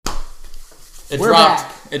We're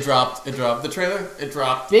back. It dropped. The trailer, it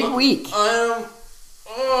dropped. Big week.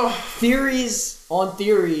 Theories on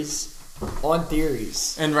theories on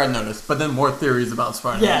theories. And Red Notice, but then more theories about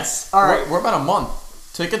Spiderman. Yes. All right. We're about a month.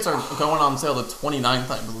 Tickets are going on sale the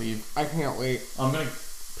 29th, I believe. I can't wait. I'm going to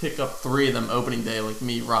pick up 3 of them opening day, like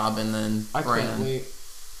me, Rob, and then Brandon. I can't wait.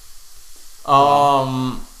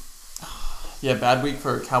 Yeah, bad week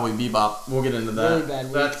for Cowboy Bebop. We'll get into that. Really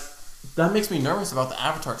bad week. That makes me nervous about the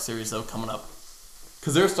Avatar series, though, coming up.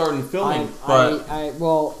 Because they're starting filming, but...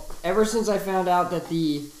 Well, ever since I found out that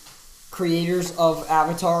the creators of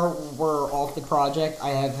Avatar were off the project, I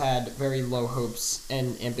have had very low hopes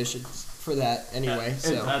and ambitions for that anyway.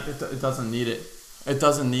 It doesn't need it. It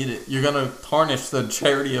doesn't need it. You're going to tarnish the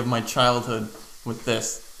charity of my childhood with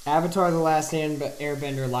this. Avatar: The Last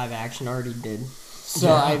Airbender live action already did. So,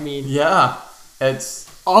 yeah. I mean... Yeah. It's...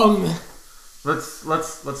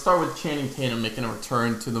 Let's start with Channing Tatum making a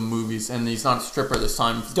return to the movies, and he's not a stripper this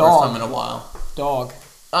time. First time in a while. Dog.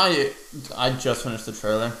 I just finished the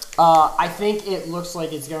trailer. I think it looks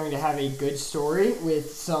like it's going to have a good story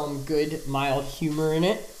with some good mild humor in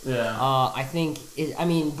it. Yeah. I think it. I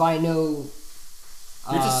mean, by no.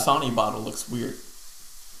 Your Dasani bottle looks weird.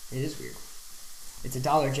 It is weird. It's a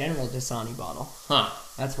Dollar General Dasani bottle. Huh.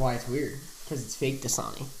 That's why it's weird, because it's fake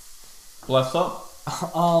Dasani. Bless up.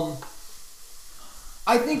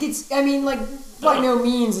 I think it's, I mean, like, by no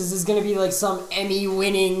means is this going to be, like, some Emmy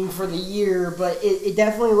winning for the year, but it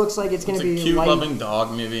definitely looks like it's going to be a cute, loving dog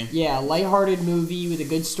movie. Yeah, lighthearted movie with a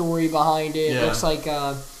good story behind it. Yeah. It looks like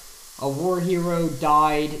a war hero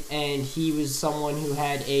died, and he was someone who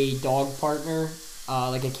had a dog partner,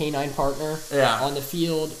 like a canine partner, on the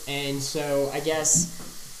field, and so I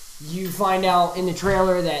guess you find out in the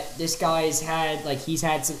trailer that this guy's had, like, he's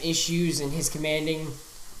had some issues, and his commanding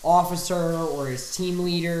officer or his team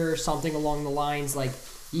leader or something along the lines, like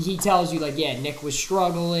he tells you, like, yeah, Nick was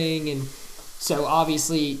struggling, and so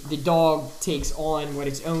obviously the dog takes on what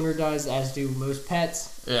its owner does, as do most pets.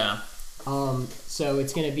 Yeah. So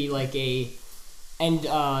it's gonna be like you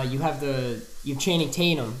have Channing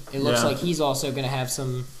Tatum. It looks like he's also gonna have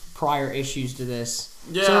some prior issues to this.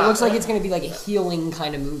 Yeah. So it looks like it's gonna be like a healing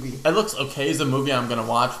kind of movie. It looks okay. Is a movie I'm gonna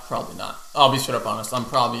watch? Probably not. I'll be straight up honest. I'm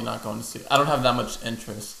probably not going to see it. I don't have that much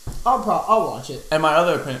interest. I'll watch it. And my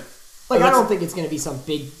other opinion, like, I don't think it's gonna be some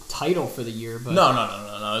big title for the year, but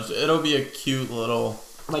no. It'll be a cute little,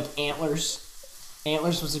 like, Antlers.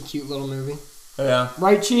 Antlers was a cute little movie. Yeah.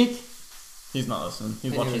 Right, Cheek? He's not listening.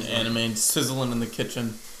 He's watching anime and sizzling in the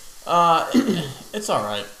kitchen. It's all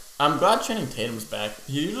right. I'm glad Channing Tatum's back.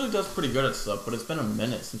 He usually does pretty good at stuff, but it's been a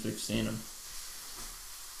minute since we've seen him.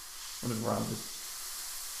 What did Rob do?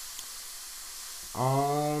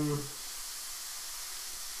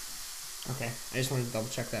 Okay, I just wanted to double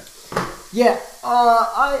check that. Yeah,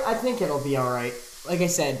 I think it'll be all right. Like I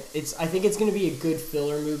said, I think it's gonna be a good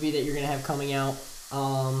filler movie that you're gonna have coming out.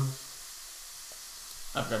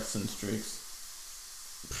 I've got some streaks.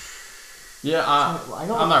 Yeah, I'm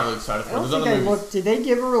not really excited for it. I don't think I looked. Did they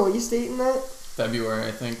give a release date in that? February,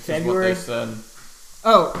 I think. February? Is what they said.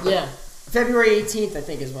 Oh, yeah. February 18th, I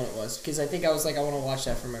think, is when it was. Because I think I was like, I want to watch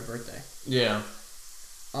that for my birthday. Yeah.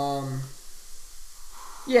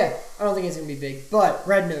 Yeah, I don't think it's going to be big. But,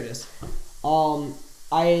 Red Notice.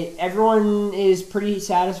 Everyone is pretty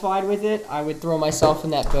satisfied with it. I would throw myself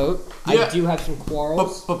in that boat. Yeah. I do have some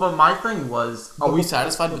quarrels. But my thing was, are we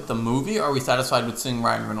satisfied with the movie, or are we satisfied with seeing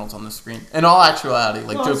Ryan Reynolds on the screen? In all actuality,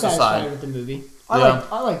 like, jokes aside. I'm satisfied with the movie.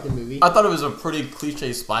 I like the movie. I thought it was a pretty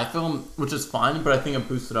cliche spy film, which is fine, but I think it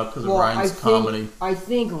boosted up because of Ryan's comedy. I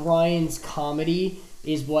think Ryan's comedy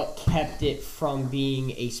is what kept it from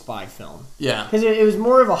being a spy film. Yeah. Because it was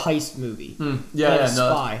more of a heist movie than a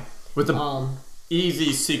spy. With the easy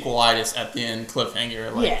sequelitis at the end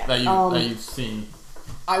cliffhanger that you've seen.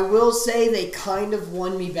 I will say they kind of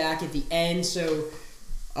won me back at the end, so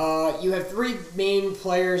you have 3 main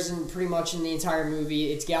players pretty much in the entire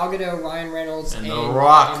movie. It's Gal Gadot, Ryan Reynolds, and The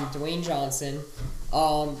Rock. And Dwayne Johnson.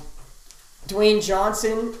 Dwayne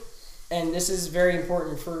Johnson, and this is very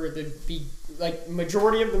important for the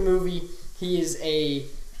majority of the movie, he is a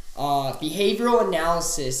behavioral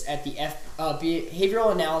analysis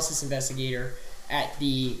investigator at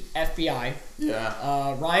the FBI.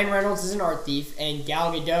 Yeah. Ryan Reynolds is an art thief, and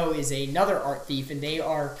Gal Gadot is another art thief, and they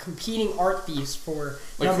are competing art thieves for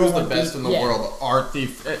who's the best in the world? Art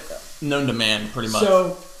thief, known to man, pretty much.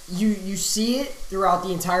 So you see it throughout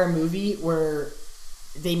the entire movie where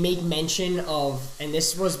they make mention of, and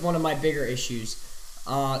this was one of my bigger issues,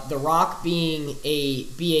 The Rock being a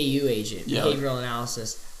BAU agent, behavioral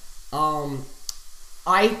analysis.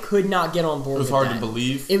 I could not get on board with that. It was hard to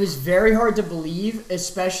believe. It was very hard to believe,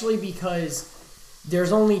 especially because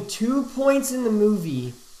there's only 2 points in the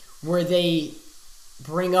movie where they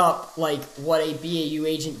bring up like what a BAU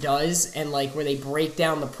agent does and like where they break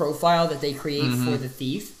down the profile that they create for the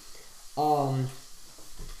thief.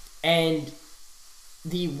 And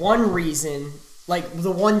the one reason, like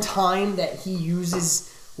the one time that he uses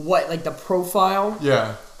the profile,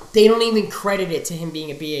 they don't even credit it to him being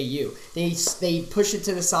a BAU. They push it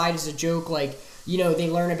to the side as a joke, like, you know, they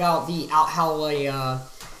learn about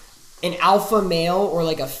an alpha male or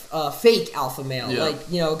like a fake alpha male, like,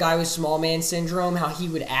 you know, a guy with small man syndrome, how he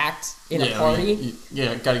would act in a party.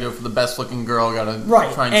 Gotta go for the best looking girl, gotta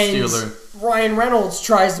try and steal her. Ryan Reynolds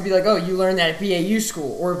tries to be like, oh, you learned that at BAU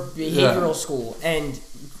school or behavioral school, and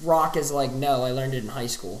Rock is like, no, I learned it in high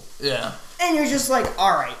school. Yeah. And you're just like,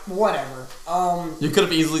 all right, whatever. You could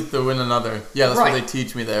have easily threw in another. Yeah, that's what they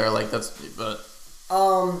teach me there. Like, but.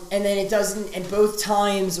 And then it doesn't. And both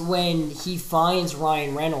times when he finds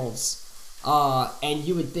Ryan Reynolds, and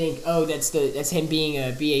you would think, oh, that's him being a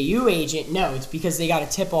BAU agent. No, it's because they got a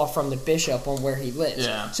tip off from the bishop on where he lives.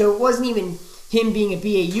 Yeah. So it wasn't even him being a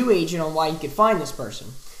BAU agent on why you could find this person,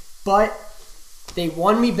 but they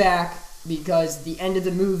won me back. Because the end of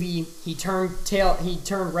the movie, he turned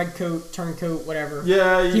red coat, turncoat, whatever.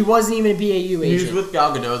 Yeah. He wasn't even a BAU agent. He was with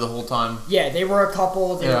Gal Gadot the whole time. Yeah, they were a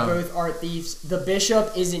couple. They were both art thieves. The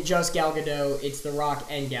Bishop isn't just Gal Gadot. It's The Rock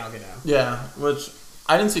and Gal Gadot. Yeah, which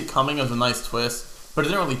I didn't see coming as a nice twist. But it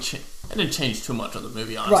didn't really it didn't change too much of the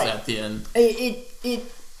movie, honestly, at the end. It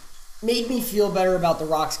made me feel better about The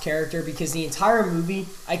Rock's character because the entire movie,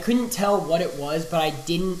 I couldn't tell what it was, but I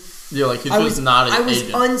didn't... Yeah, like he's just not an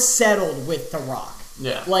agent. I was unsettled with The Rock.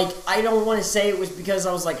 Yeah. Like, I don't want to say it was because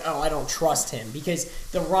I was like, oh, I don't trust him. Because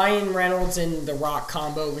the Ryan Reynolds and The Rock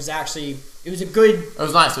combo was actually, it was a good... It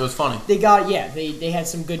was nice. It was funny. They had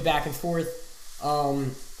some good back and forth.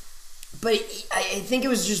 But I think it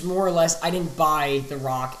was just more or less, I didn't buy The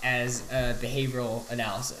Rock as a behavioral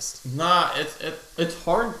analyst. Nah, it's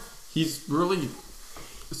hard. He's really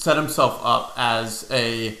set himself up as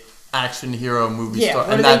a action hero movie star,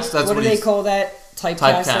 and that's what do they call that?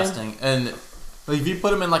 Typecasting. And if you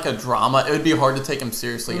put him in like a drama, it would be hard to take him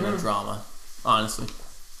seriously in a drama. Honestly,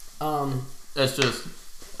 it's just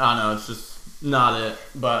I don't know. It's just not it.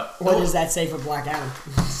 But what does that say for Black Adam?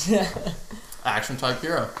 Action type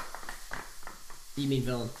hero. You mean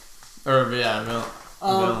villain? Or villain.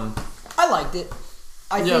 I liked it.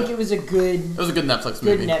 I think it was a good... It was a good Netflix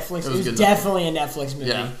movie. It was definitely a Netflix movie.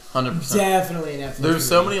 Yeah, 100%. Definitely a Netflix movie. There's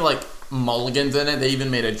so many, like, mulligans in it. They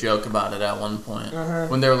even made a joke about it at one point.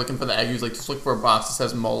 When they were looking for the egg, he was like, just look for a box that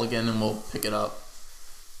says mulligan and we'll pick it up.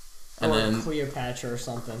 And then Cleopatra or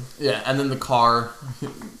something. Yeah, and then the car.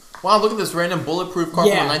 Wow, look at this random bulletproof car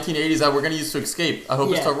from the 1980s that we're going to use to escape. I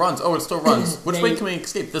hope it still runs. Oh, it still runs. Which way can we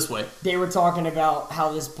escape? This way. They were talking about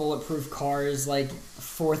how this bulletproof car is like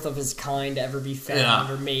fourth of its kind to ever be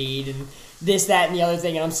found or made, and this, that, and the other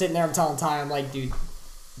thing. And I'm sitting there, I'm telling Ty, I'm like, dude,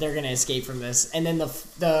 they're going to escape from this. And then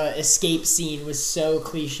the escape scene was so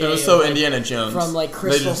cliche. It was so Indiana Jones. From like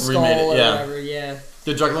Crystal Skull or whatever,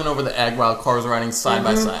 They're juggling over the egg while cars are riding side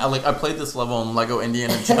by side. I played this level in Lego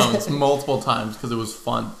Indiana Jones multiple times because it was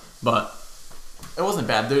fun. But it wasn't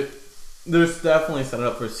bad. There's definitely set it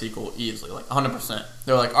up for a sequel easily, like 100%.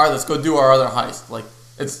 They're like, all right, let's go do our other heist. Like,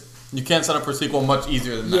 you can't set up for a sequel much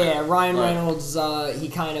easier than that. Yeah, Ryan Reynolds, he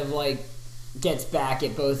kind of like gets back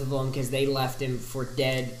at both of them because they left him for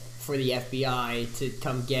dead for the FBI to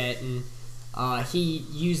come get, and he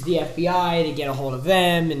used the FBI to get a hold of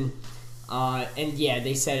them, and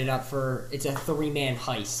they set it up for, it's a 3-man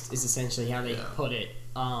heist is essentially how they put it.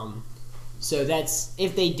 So that's,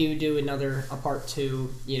 if they do a part 2,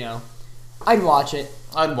 you know, I'd watch it.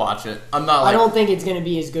 I'm not like... I don't think it's going to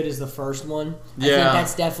be as good as the first one. I think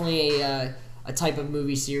that's definitely a type of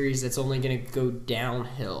movie series that's only going to go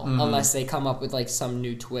downhill unless they come up with like some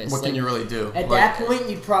new twist. What can you really do? At that point,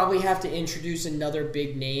 you'd probably have to introduce another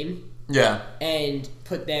big name. Yeah. And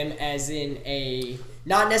put them as in a...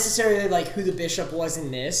 Not necessarily like who the Bishop was in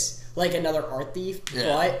this, like another art thief,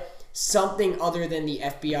 but... something other than the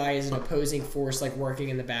FBI as an opposing force, like working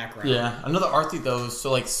in the background. Yeah, another art thief though is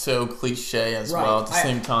so cliche as well at the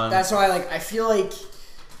same time. That's why, like, I feel like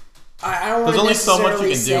I don't want to. There's only so much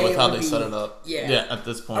you can do with how they set it up. Yeah, at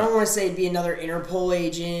this point, I don't want to say it'd be another Interpol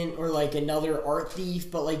agent or like another art thief,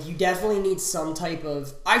 but like you definitely need some type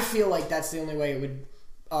of. I feel like that's the only way it would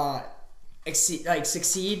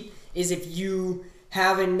succeed is if you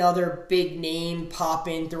have another big name pop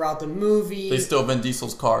in throughout the movie. They steal Vin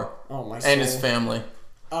Diesel's car. Oh my soul. And his family.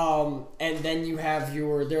 And then you have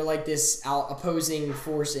they're like this opposing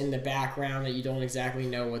force in the background that you don't exactly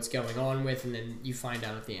know what's going on with, and then you find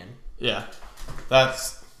out at the end. Yeah.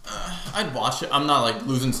 That's, I'd watch it. I'm not like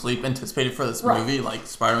losing sleep anticipated for this movie like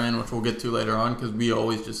Spider-Man, which we'll get to later on because we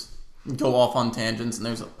always just go off on tangents and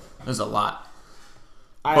there's a lot.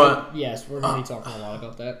 Yes, we're gonna be talking a lot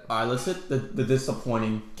about that. All right, let's hit the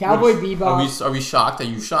disappointing. Cowboy Bebop. Are we shocked? Are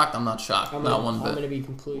you shocked? I'm not shocked. Not one bit. I'm gonna be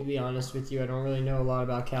completely honest with you. I don't really know a lot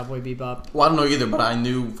about Cowboy Bebop. Well, I don't know either, but I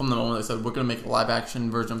knew from the moment they said we're gonna make a live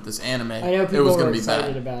action version of this anime. I know people were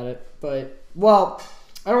excited about it, but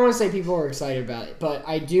I don't want to say people were excited about it, but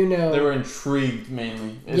I do know they were intrigued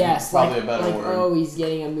mainly. Yes, probably a better word. Oh, he's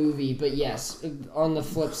getting a movie, but yes, on the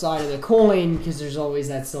flip side of the coin, because there's always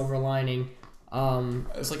that silver lining.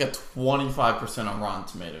 It's like a 25% on Rotten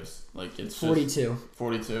Tomatoes. Like it's 42.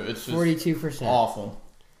 42. It's just 42%. Awful.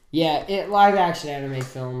 Yeah, live action anime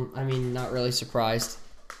film. I mean, not really surprised.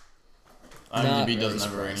 IMDb doesn't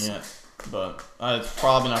have a rating yet, but it's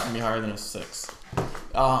probably not gonna be higher than a 6.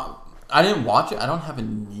 I didn't watch it. I don't have a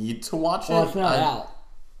need to watch it. Well, it's not out.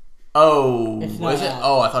 Oh, is it?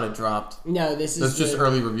 Oh, I thought it dropped. No, this is just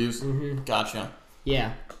early reviews. Mm-hmm. Gotcha.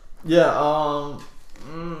 Yeah. Yeah.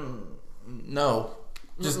 No.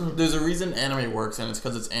 Just there's a reason anime works, and it's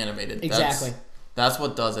because it's animated. Exactly. That's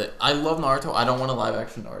what does it. I love Naruto. I don't want a live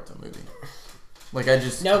action Naruto movie. Like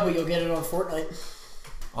No, but you'll get it on Fortnite.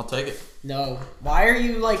 I'll take it. No. Why are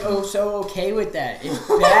you so okay with that? It's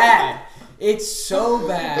bad. It's so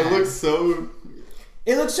bad.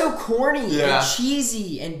 It looks so corny and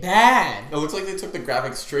cheesy and bad. It looks like they took the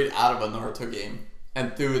graphics straight out of a Naruto game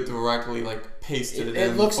and threw it directly, pasted it in.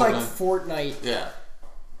 It looks like Fortnite. Yeah.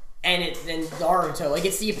 And Naruto.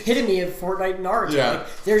 It's the epitome of Fortnite and Naruto. Yeah.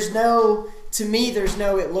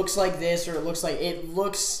 It looks like this or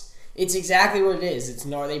it's exactly what it is.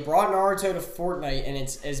 They brought Naruto to Fortnite and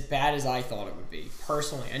it's as bad as I thought it would be,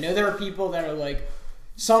 personally. I know there are people that are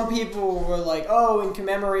some people were oh, in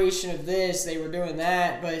commemoration of this, they were doing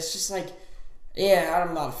that, but it's just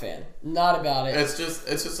I'm not a fan. Not about it. It's just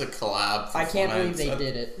a collab. I can't believe they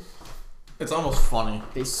did it. It's almost funny.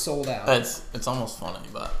 They sold out. It's almost funny,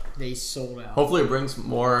 but they sold out. Hopefully, it brings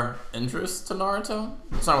more interest to Naruto.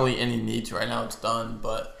 It's not really any need to right now. It's done,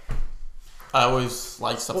 but I always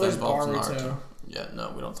like stuff that involves Naruto. Yeah,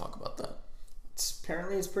 no, we don't talk about that.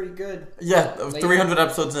 Apparently, it's pretty good. Yeah, 300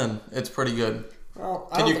 episodes in, it's pretty good. Well,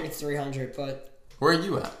 I don't think it's 300, but where are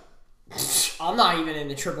you at? I'm not even in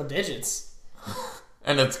the triple digits.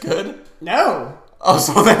 And it's good? No. Oh,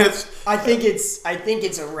 so then it's. I think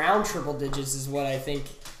it's around triple digits is what I believe.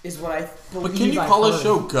 But can you call a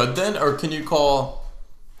show good then, or can you call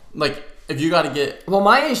if you got to get? Well,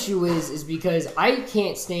 my issue is because I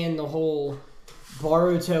can't stand the whole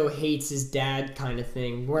Boruto hates his dad kind of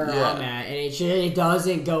thing where I'm at, and it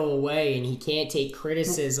doesn't go away, and he can't take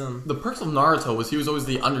criticism. The perks of Naruto was he was always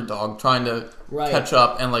the underdog trying to catch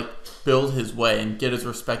up and build his way and get his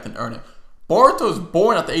respect and earn it. Boruto's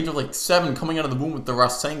born at the age of 7, coming out of the womb with the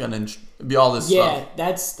Rasengan and be all this stuff. Yeah,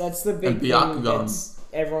 that's the big thing that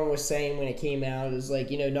everyone was saying when it came out. It was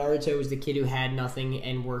Naruto was the kid who had nothing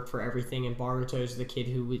and worked for everything, and Boruto's the kid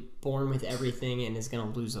who was born with everything and is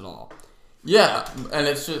gonna lose it all. Yeah, and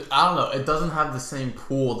it's just, I don't know, it doesn't have the same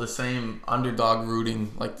pool, the same underdog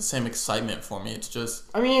rooting, the same excitement for me. It's just...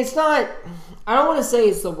 I mean, it's not... I don't want to say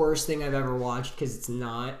it's the worst thing I've ever watched, because it's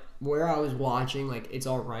not. Where I was watching, it's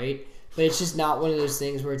alright, but it's just not one of those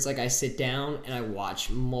things where it's I sit down and I watch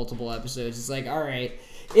multiple episodes. It's alright,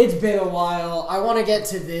 it's been a while, I want to get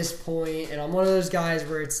to this point, and I'm one of those guys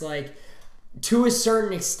where it's to a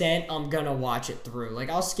certain extent, I'm gonna watch it through.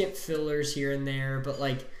 I'll skip fillers here and there, but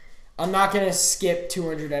I'm not going to skip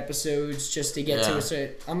 200 episodes just to get to a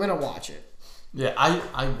certain... I'm going to watch it. Yeah,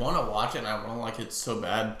 I want to watch it, and I want to like it so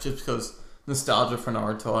bad just because nostalgia for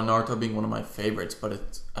Naruto, and Naruto being one of my favorites, but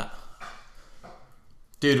it's...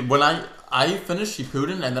 Dude, when I finished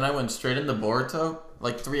Shippuden, and then I went straight into Boruto,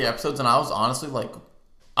 3 episodes, and I was honestly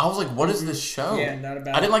what is this show? Yeah, not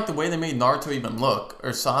about I didn't like the way they made Naruto even look,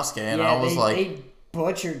 or Sasuke, and I was they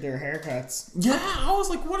butchered their haircuts. Yeah, I was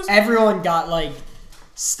what is... Everyone got,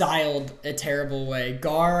 styled a terrible way.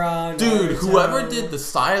 Gaara, dude, Naruto. Whoever did the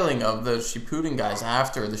styling of the Shippuden guys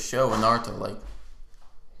after the show in Naruto,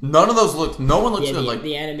 none of those looked. No one looks good.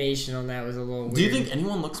 The animation on that was a little weird. Do you think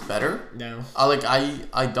anyone looks better? No.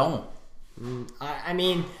 I don't. I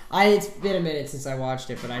mean, it's been a minute since I watched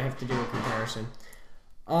it, but I'd have to do a comparison.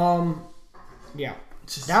 Yeah.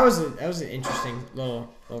 That was an interesting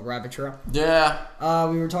little rabbit trail. Yeah.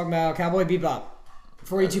 We were talking about Cowboy Bebop.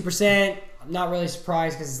 42%. I'm not really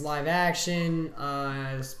surprised because it's live action.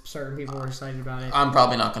 Certain people were excited about it. I'm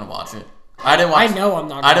probably not going to watch it. I didn't watch. I know I'm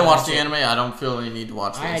not. I didn't watch the anime. I don't feel any need to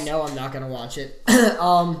watch this. I know I'm not going to watch it.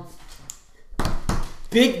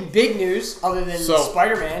 Big news, other than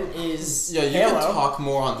Spiderman, is you Halo. can talk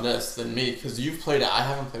more on this than me, because you've played it. I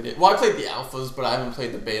haven't played it. Well, I played the alphas, but I haven't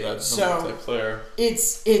played the beta. Multiplayer.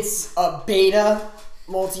 It's a beta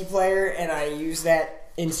multiplayer, and I use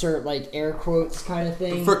that insert like air quotes kind of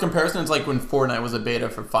thing. For comparison, it's like when Fortnite was a beta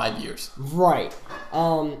for 5 years. Right.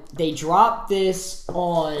 They dropped this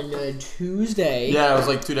on Tuesday. Yeah, it was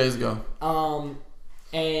like 2 days ago.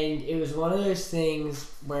 And it was one of those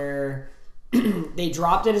things where they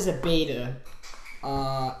dropped it as a beta,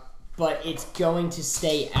 but it's going to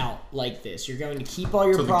stay out like this. You're going to keep all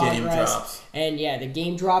your progress. The game drops. And yeah, the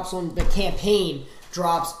game drops on the campaign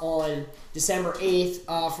drops on December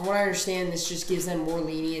 8th. From what I understand, this just gives them more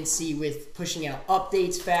leniency with pushing out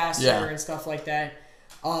updates faster and stuff like that.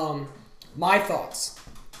 My thoughts.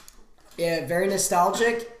 Yeah, very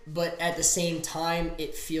nostalgic, but at the same time,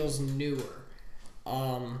 it feels newer.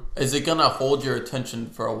 Is it gonna hold your attention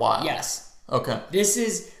for a while? Yes. Okay. I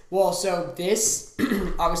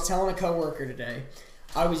was telling a coworker today,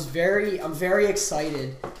 I'm very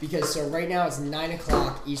excited because right now it's 9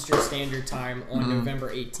 o'clock Eastern Standard Time on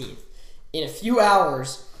November 18th. In a few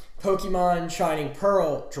hours, Pokemon Shining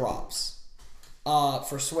Pearl drops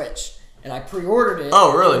for Switch. And I pre-ordered it.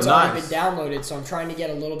 Oh, really? It's nice. already been downloaded, so I'm trying to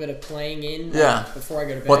get a little bit of playing in before I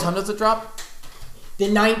go to bed. What time does it drop? The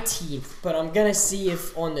 19th, but I'm going to see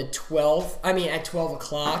if on the 12th, at 12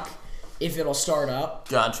 o'clock, if it'll start up.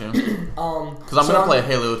 Gotcha. Because I'm going to play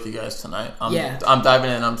Halo with you guys tonight. I'm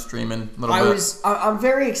diving in, I'm streaming a little bit. I'm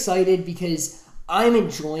very excited because I'm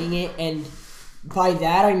enjoying it, and by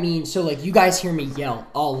that I mean, you guys hear me yell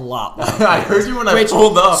a lot. I heard you when I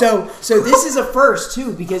pulled up. So this is a first,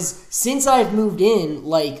 too, because since I've moved in,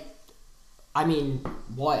 I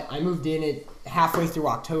moved in at halfway through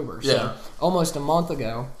October, so almost a month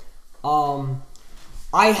ago.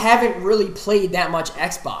 I haven't really played that much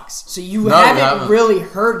Xbox, so you haven't really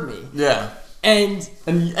heard me. Yeah. And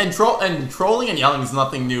trolling and yelling is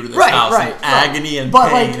nothing new to this house. Right. Agony and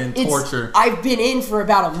pain and torture. I've been in for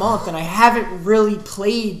about a month, and I haven't really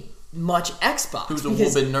played much Xbox. Who's a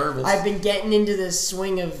little bit nervous. I've been getting into this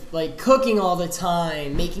swing of cooking all the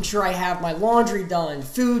time, making sure I have my laundry done,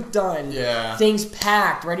 food done, things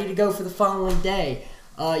packed, ready to go for the following day.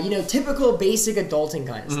 Typical basic adulting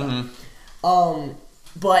kind of stuff.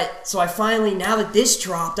 But so I finally, now that this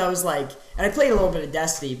dropped, I was and I played a little bit of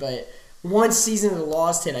Destiny, but once Season of the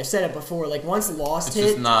Lost hit, I've said it before, once Lost hit,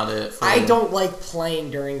 it's just not it. I don't like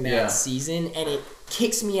playing during that season, and it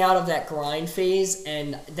kicks me out of that grind phase,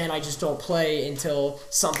 and then I just don't play until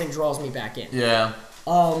something draws me back in. Yeah.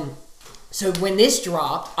 So when this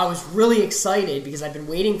dropped, I was really excited because I've been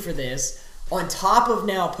waiting for this. On top of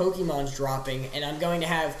now Pokemon's dropping, and I'm going to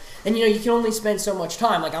have, and you can only spend so much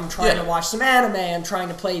time. I'm trying to watch some anime, I'm trying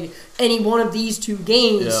to play any one of these two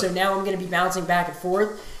games, so now I'm going to be bouncing back and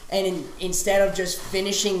forth, and instead of just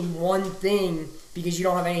finishing one thing because you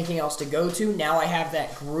don't have anything else to go to, now I have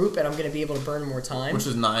that group, and I'm going to be able to burn more time. Which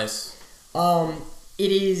is nice.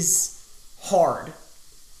 It is hard.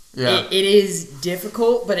 Yeah. It is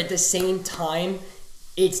difficult, but at the same time,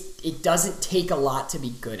 it doesn't take a lot to be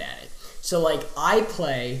good at it. So, I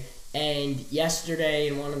play, and yesterday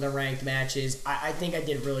in one of the ranked matches, I think I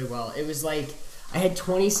did really well. It was I had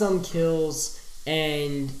 20-some kills,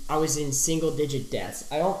 and I was in single-digit deaths.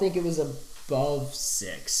 I don't think it was above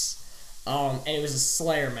 6. And it was a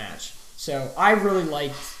Slayer match. So, I really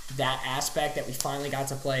liked that aspect that we finally got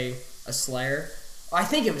to play a Slayer. I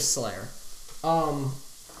think it was Slayer.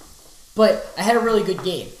 But I had a really good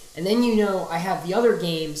game. And then, I have the other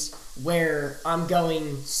games where I'm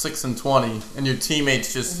going 6-20, and your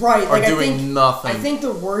teammates just are doing nothing. I think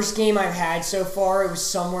the worst game I've had so far, it was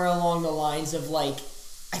somewhere along the lines of I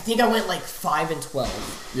think I went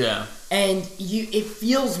 5-12. Yeah. And it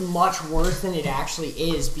feels much worse than it actually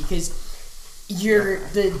is because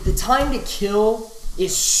the time to kill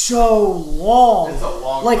is so long. It's a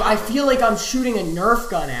long time. I feel like I'm shooting a Nerf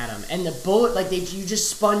gun at them, and the bullet, you just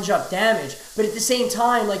sponge up damage. But at the same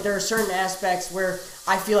time, there are certain aspects where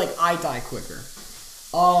I feel like I die quicker.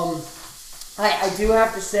 I do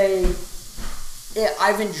have to say,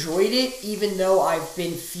 I've enjoyed it, even though I've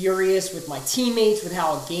been furious with my teammates, with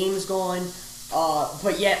how a game's gone.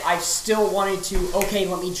 But yet, I still wanted to,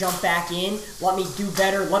 let me jump back in, let me do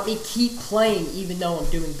better, let me keep playing even though I'm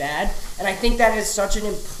doing bad. And I think that is such an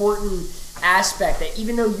important aspect that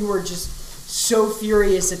even though you were just so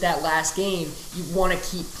furious at that last game, you want to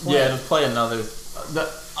keep playing. Yeah, to play another.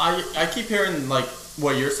 I keep hearing,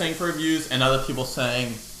 what you're saying for reviews and other people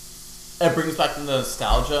saying it brings back the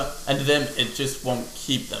nostalgia, and to them, it just won't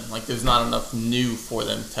keep them. There's not enough new for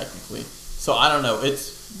them, technically. So I don't know.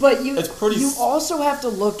 It's pretty. You also have to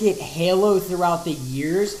look at Halo throughout the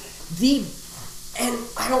years. And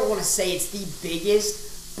I don't want to say it's the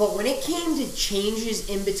biggest, but when it came to changes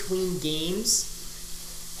in between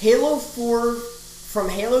games, Halo 4, from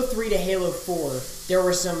Halo 3 to Halo 4, there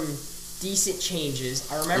were some decent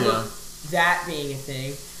changes. I remember that being a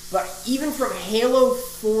thing. But even from Halo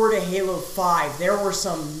 4 to Halo 5, there were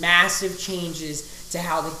some massive changes to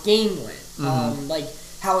how the game went. Mm-hmm. Like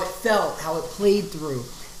how it felt, how it played through.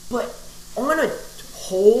 But on a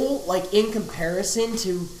whole, like in comparison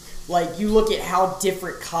to, like, you look at how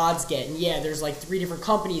different CODs get, and there's like 3 different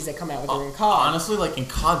companies that come out with their own COD. Honestly, like, and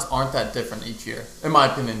CODs aren't that different each year, in my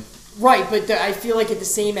opinion. Right, but I feel like at the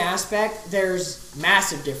same aspect, there's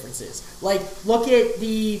massive differences. Like, look at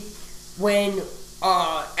when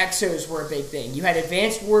Exos were a big thing. You had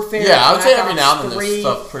Advanced Warfare. Yeah, I would say every now and then there's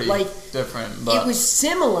stuff pretty different. But it was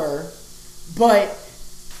similar, but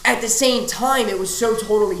at the same time, it was so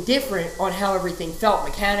totally different on how everything felt,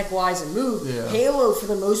 mechanic-wise and moved. Yeah. Halo, for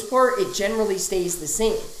the most part, it generally stays the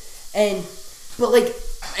same. And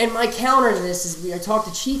my counter to this is, I talked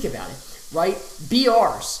to Cheek about it, right?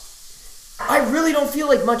 BRs. I really don't feel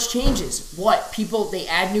like much changes. They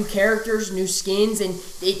add new characters, new skins, and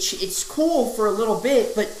it's cool for a little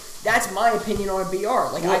bit, but that's my opinion on a BR.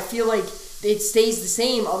 Like, I feel like it stays the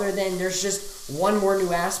same other than there's just one more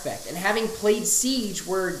new aspect. And having played Siege,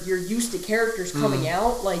 where you're used to characters coming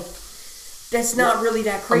out, like, that's not really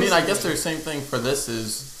that crazy. I mean, I guess the same thing for this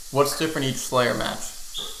is, what's different each Slayer match?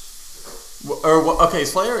 Okay,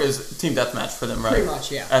 Slayer is team deathmatch for them, right? Pretty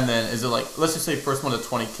much, yeah. And then is it like, let's just say first one to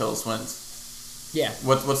 20 kills wins. Yeah.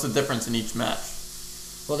 What's the difference in each match?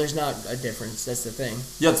 Well, there's not a difference. That's the thing.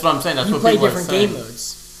 Yeah, that's what I'm saying. That's you what play people different are saying. game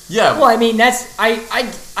modes. Yeah. Well, I mean,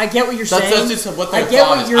 I get what you're saying. That's just what I get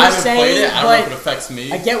what you're saying. Played it. I don't know if it affects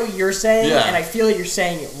me. I get what you're saying, and I feel like you're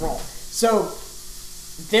saying it wrong. So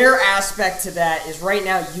their aspect to that is right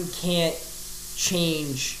now you can't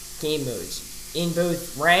change game modes in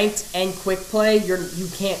both ranked and quick play. You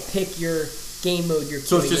can't pick your game mode you're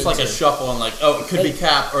so it's just like a shuffle and like, it could be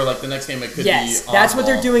cap, or like the next game it could be that's what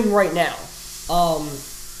they're doing right now.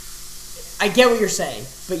 I get what you're saying,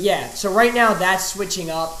 but so right now that's switching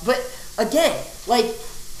up. But again, like,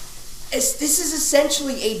 this is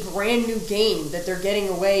essentially a brand new game that they're getting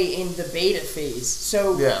away in the beta phase.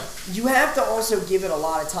 So you have to also give it a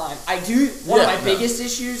lot of time. One of my biggest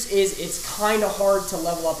issues is it's kind of hard to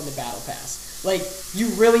level up in the battle pass. Like, you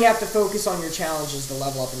really have to focus on your challenges to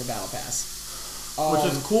level up in the battle pass. Which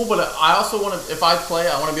is cool, but I also want to, if I play,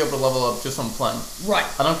 I want to be able to level up just on playing. Right.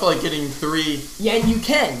 I don't feel like getting 3. Yeah, and you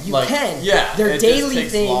can. Yeah. Their daily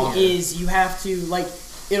thing is you have to, like,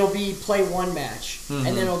 it'll be play 1 match, and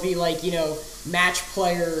then it'll be like, match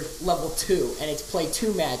player level 2, and it's play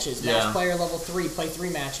 2 matches. Match player level 3, play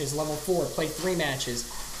 3 matches. Level 4, play 3 matches.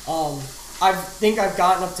 I think I've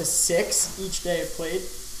gotten up to 6 each day I've played,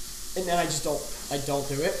 and then I don't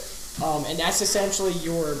do it. And that's essentially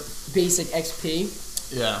your basic XP.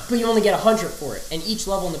 Yeah. But you only get 100 for it, and each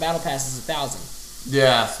level in the battle pass is 1,000.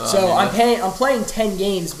 Yeah. So I mean, I'm playing 10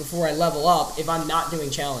 games before I level up if I'm not doing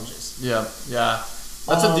challenges. Yeah.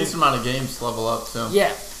 That's a decent amount of games to level up too.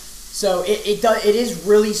 Yeah. So it is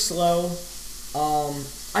really slow.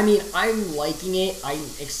 I mean, I'm liking it. I'm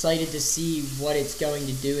excited to see what it's going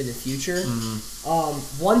to do in the future.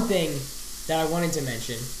 One thing that I wanted to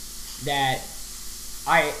mention that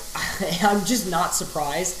I'm just not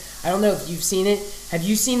surprised. I don't know if you've seen it. Have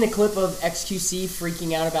you seen the clip of XQC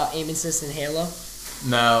freaking out about aim assist in Halo?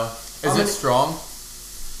 No. Is it strong?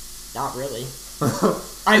 Not really.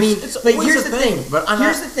 I mean, but here's the thing.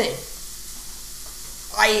 Here's the thing.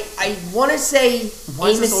 I want to say why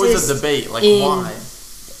is this always a debate? Like, why?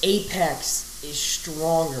 Apex is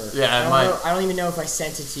stronger. Yeah, I don't even know if I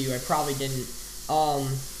sent it to you. I probably didn't. I'll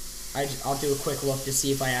do a quick look to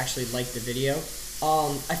see if I actually liked the video.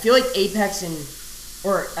 I feel like aim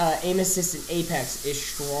assist in Apex is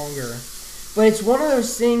stronger, but it's one of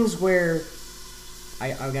those things where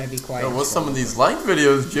I gotta be quiet. What's some of these like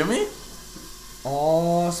videos, Jimmy?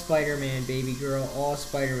 All Spiderman, baby girl, all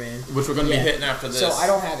Spiderman. Which we're gonna be hitting after this. So I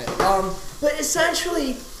don't have it. But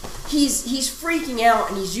essentially, he's freaking out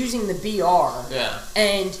and he's using the BR. Yeah.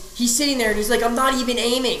 And he's sitting there and he's like, I'm not even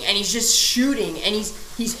aiming, and he's just shooting and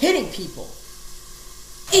he's hitting people.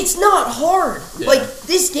 It's not hard. Yeah. Like,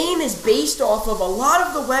 this game is based off of a lot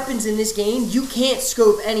of the weapons in this game you can't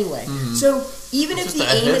scope anyway. So even if the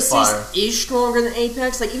aim assist is stronger than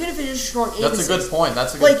Apex, like, even if it is strong aim assist. That's a good point.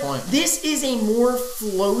 That's a good point. This is a more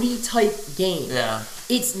floaty type game. Yeah.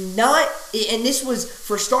 it's not, and this was,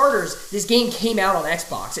 for starters, this game came out on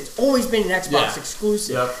Xbox. It's always been an Xbox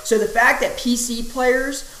exclusive. Yep. So the fact that PC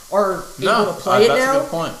players are able to play it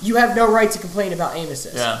now, you have no right to complain about aim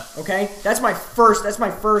assist. Yeah. Okay? That's my first,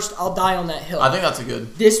 I'll die on that hill. I think that's a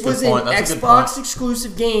good This was an Xbox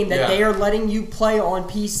exclusive game that they are letting you play on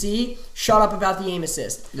PC. Shut up about the aim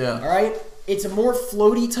assist. Yeah. All right? It's a more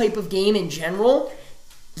floaty type of game in general.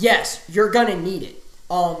 Yes, you're going to need it.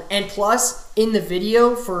 And plus, in the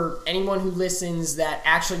video, for anyone who listens that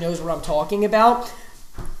actually knows what I'm talking about,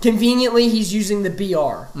 conveniently, he's using the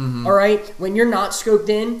BR. Mm-hmm. All right? When you're not scoped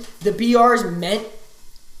in, the BR is meant,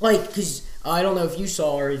 like, because I don't know if you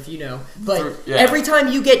saw or if you know, but every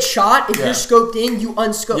time you get shot, if you're scoped in, you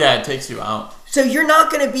unscope. Yeah, it takes you out. So you're not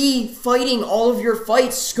going to be fighting all of your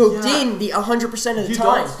fights scoped in the 100% of the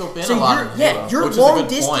time. Don't scope in a lot you're long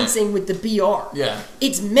distancing with the BR. Yeah.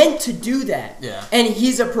 It's meant to do that. Yeah. And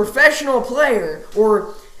he's a professional player,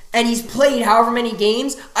 and he's played however many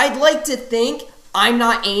games. I'd like to think I'm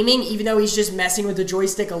not aiming, even though he's just messing with the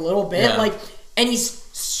joystick a little bit. Yeah. And he's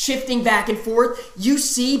shifting back and forth. You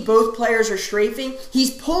see both players are strafing.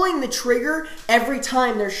 He's pulling the trigger every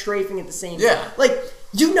time they're strafing at the same time. Yeah.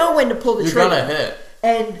 You know when to pull the trigger. You're gonna hit.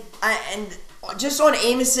 And just on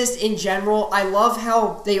aim assist in general, I love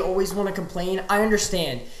how they always want to complain. I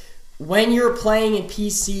understand. When you're playing in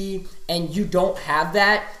PC and you don't have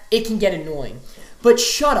that, it can get annoying. But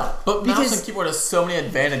shut up. But mouse and keyboard has so many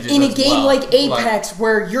advantages in a game like Apex,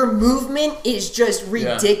 where your movement is just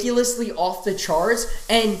ridiculously off the charts.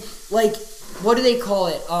 And, what do they call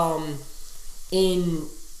it? In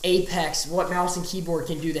Apex, what mouse and keyboard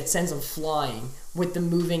can do that sends them flying with the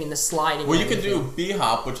moving and the sliding. Well, you can do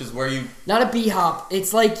B-hop, which is where you... Not a B-hop.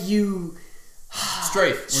 It's like you...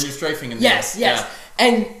 Strafe. When you're strafing in the Yes. Yeah.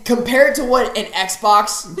 And compared to what an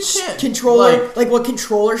Xbox controller... what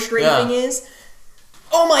controller strafing is...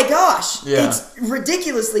 Oh my gosh. Yeah. It's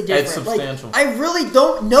ridiculously different. It's substantial. I really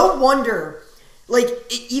don't... No wonder...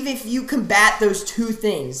 even if you combat those two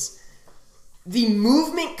things... The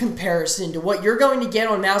movement comparison to what you're going to get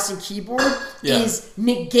on mouse and keyboard is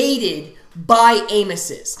negated by aim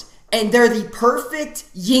assist. And they're the perfect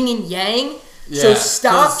yin and yang. Yeah, so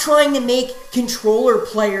stop trying to make controller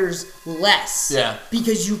players less. Yeah.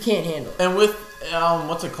 Because you can't handle it. And with,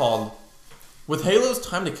 what's it called? With Halo's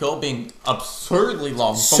time to kill being absurdly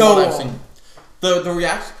long. So long. The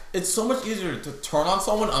reaction, it's so much easier to turn on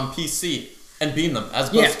someone on PC and beam them as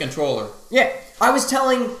opposed to controller. Yeah. I was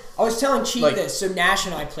telling Cheek this. So Nash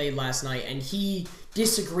and I played last night, and he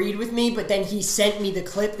disagreed with me, but then he sent me the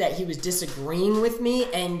clip that he was disagreeing with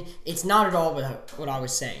me, and it's not at all what I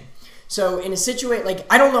was saying. So in a situation,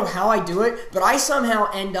 I don't know how I do it, but I somehow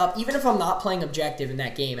end up, even if I'm not playing objective in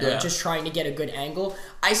that game, and I'm just trying to get a good angle,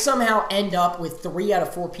 I somehow end up with 3 out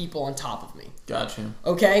of 4 people on top of me. Gotcha.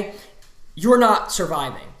 Okay? You're not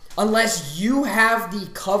surviving. Unless you have the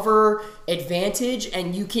cover advantage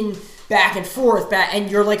and you can back and forth,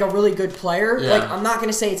 and you're a really good player. I'm not going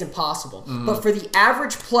to say it's impossible. Mm-hmm. But for the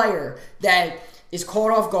average player that is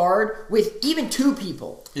caught off guard with even 2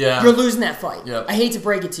 people, you're losing that fight. Yep. I hate to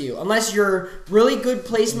break it to you. Unless you're really good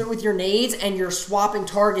placement with your nades and you're swapping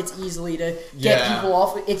targets easily to get people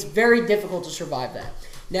off, it's very difficult to survive that.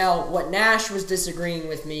 Now, what Nash was disagreeing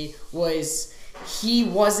with me was he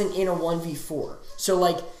wasn't in a 1v4.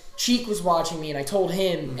 So, Cheek was watching me, and I told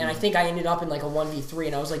him, and I think I ended up in a 1v3,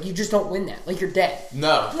 and I was like, you just don't win that. You're dead.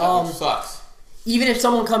 No, it sucks. Even if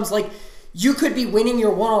someone comes, you could be winning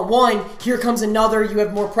your one-on-one, here comes another, you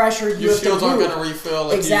have more pressure, your shields aren't going to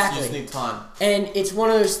refill, exactly. You just need time. And it's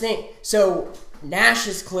one of those things. So,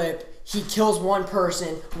 Nash's clip, he kills one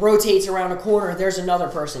person, rotates around a corner, there's another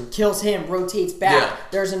person, kills him, rotates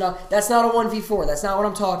back, there's another. That's not a 1v4, that's not what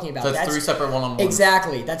I'm talking about. That's 3 separate one-on-ones.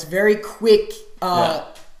 Exactly. That's very quick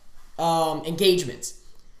engagements.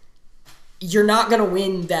 You're not going to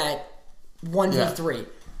win that 1v3.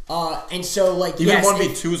 And so, even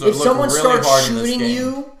 1v2s if someone really starts shooting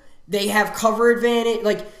you, they have cover advantage.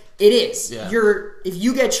 It is. Yeah. If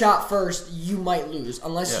you get shot first, you might lose.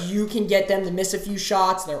 Unless you can get them to miss a few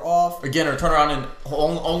shots, they're off. Again, or turn around and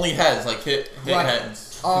only heads, hit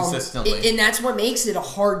heads consistently. And that's what makes it a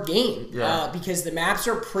hard game. Yeah. Because the maps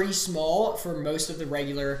are pretty small for most of the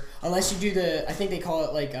regular, unless you do I think they call it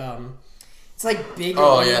it's bigger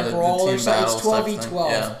than a brawl or something. It's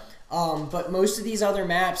 12v12. Yeah. But most of these other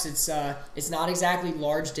maps, it's not exactly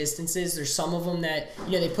large distances. There's some of them that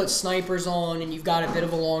they put snipers on, and you've got a bit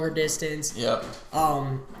of a longer distance. Yep.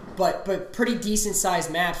 But pretty decent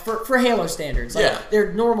sized maps for Halo standards.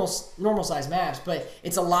 They're normal sized maps, but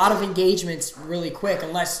it's a lot of engagements really quick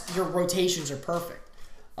unless your rotations are perfect.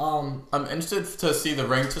 I'm interested to see the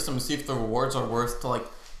rank system and see if the rewards are worth to like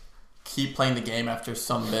keep playing the game after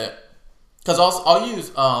some bit. Because I'll use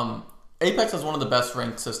Apex as one of the best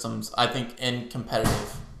ranked systems I think in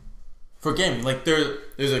competitive for gaming. Like there's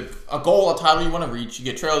a goal, a title you want to reach. You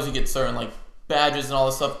get trails, you get certain like badges and all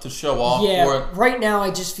this stuff to show off. Yeah, right now I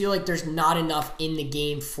just feel like there's not enough in the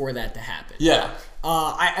game for that to happen. Yeah.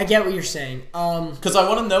 I get what you're saying. Because I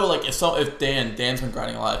want to know, like, if Dan's been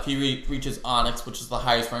grinding a lot, if he reaches Onyx, which is the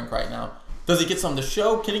highest rank right now, does he get something to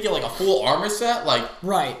show? Can he get like a full armor set? Like,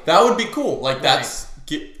 right. That would be cool. Like,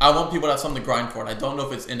 I want people to have something to grind for, and I don't know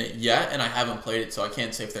if it's in it yet, and I haven't played it, so I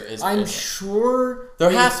can't say if there is. I'm sure there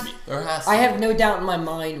has to be. I have no doubt in my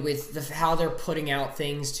mind with how they're putting out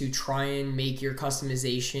things to try and make your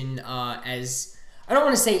customization as, I don't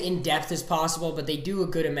want to say in-depth as possible, but they do a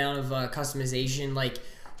good amount of customization, like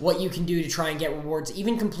what you can do to try and get rewards,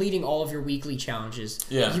 even completing all of your weekly challenges.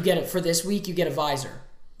 Yeah. You get it for this week, you get a visor.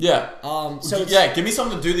 Yeah. Give me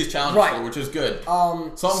something to do these challenges for, which is good.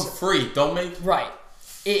 Something free. Don't make... Right.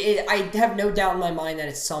 I have no doubt in my mind that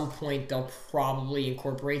at some point they'll probably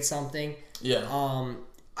incorporate something. Yeah.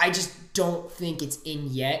 I just don't think it's in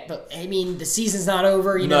yet, but I mean, the season's not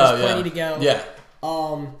over. There's plenty to go. Yeah.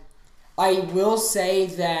 I will say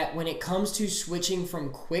that when it comes to switching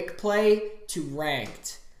from quick play to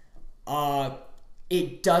ranked,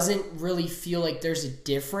 it doesn't really feel like there's a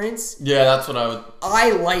difference. Yeah, that's what I would...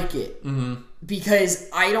 I like it. Mm-hmm. Because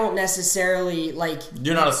I don't necessarily, like...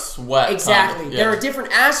 You're not a sweat. Exactly. Kind of, There are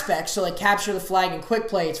different aspects. So, like, capture the flag in quick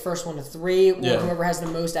play, it's first 1 to 3, or whoever has the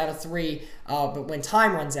most out of 3, but when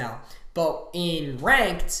time runs out. But in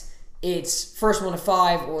ranked, it's first 1 to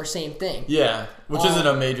 5, or same thing. Yeah, which isn't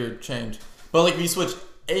a major change. But, like, if you switch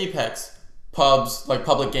Apex... pubs, like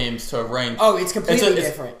public games, to rank. Oh, it's completely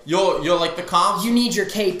different. You're like the comms. You need your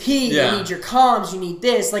KP, you need your comms, you need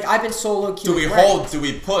this. Like, I've been solo queuing. Do we hold? Do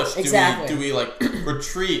we push? Exactly. Do we like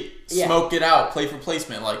retreat, smoke it out, play for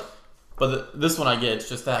placement? Like, but this one I get, it's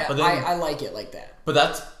just that. Yeah, but then I like it like that. But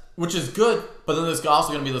that's, which is good. But then there's also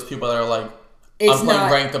going to be those people that are like, I'm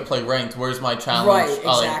playing ranked to play ranked. Where's my challenge? Right,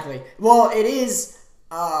 exactly. Well, it is...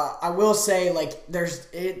 I will say, like, there's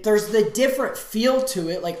the different feel to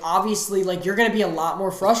it. Like, obviously, like, you're going to be a lot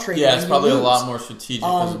more frustrated. Yeah, it's probably a lot more strategic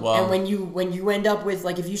as well. And when you end up with,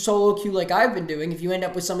 like, if you solo queue like I've been doing, if you end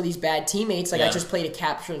up with some of these bad teammates, like I just played a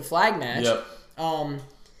capture the flag match. Yep.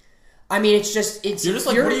 I mean, it's you're just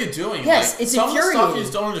like, what are you doing? Yes, like, it's some infuriating. Some stuff you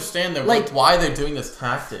just don't understand like why they're doing this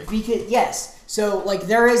tactic. Because so like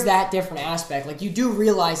there is that different aspect. Like, you do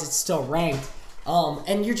realize it's still ranked.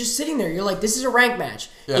 And you're just sitting there. You're like, this is a rank match.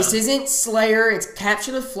 Yeah. This isn't Slayer. It's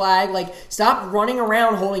capture the flag. Like, stop running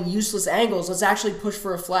around holding useless angles. Let's actually push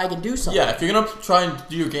for a flag and do something. Yeah, if you're going to try and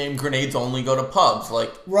do your game grenades only, go to pubs.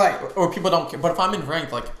 Like, right. Or people don't care. But if I'm in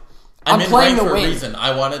ranked, like, I'm in ranked for a reason.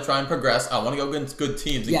 I want to try and progress. I want to go against good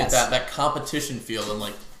teams and get that competition feel and,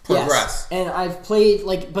 like, progress. Yes. And I've played,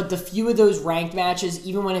 like, but the few of those ranked matches,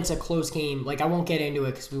 even when it's a close game, like, I won't get into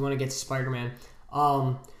it because we want to get to Spider-Man.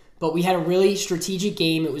 But we had a really strategic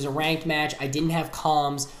game. It was a ranked match. I didn't have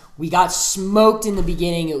comms. We got smoked in the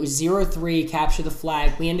beginning. It was 0-3, capture the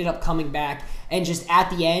flag. We ended up coming back. And just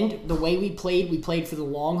at the end, the way we played for the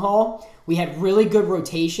long haul. We had really good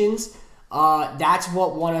rotations. That's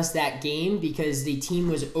what won us that game because the team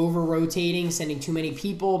was over-rotating, sending too many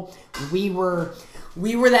people. We were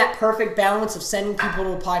that perfect balance of sending people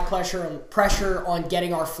to apply pressure on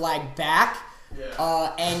getting our flag back.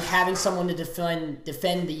 Yeah. And having someone to defend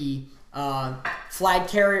the flag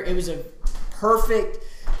carrier. It was a perfect,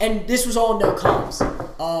 and this was all no comms.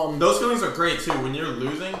 Those feelings are great too when you're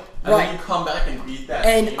losing, and then you come back and beat that.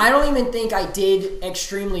 And team. I don't even think I did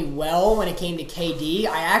extremely well when it came to KD.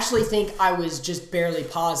 I actually think I was just barely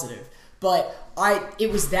positive, but it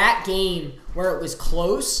was that game where it was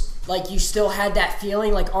close. Like, you still had that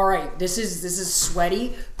feeling like, all right, this is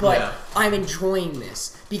sweaty, but I'm enjoying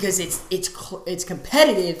this because it's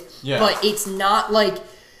competitive, but it's not like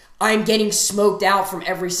I'm getting smoked out from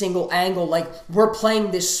every single angle. Like, we're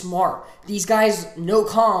playing this smart. These guys, no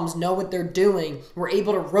comms, know what they're doing. We're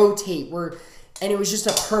able to rotate. And it was just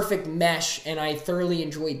a perfect mesh, and I thoroughly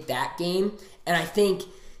enjoyed that game. And I think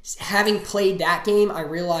having played that game, I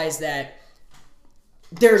realized that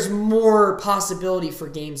there's more possibility for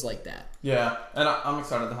games like that. Yeah, and I'm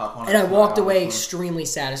excited to hop on. And I walked away extremely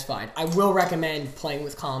satisfied. I will recommend playing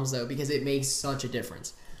with comms, though, because it makes such a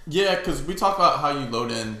difference. Yeah, because we talk about how you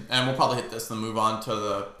load in, and we'll probably hit this and move on to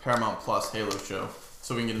the Paramount Plus Halo show,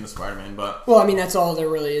 so we can get into Spider-Man. But well, I mean, that's all there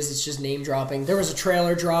really is. It's just name dropping. There was a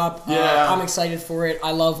trailer drop. Yeah. I'm excited for it.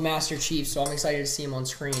 I love Master Chief, so I'm excited to see him on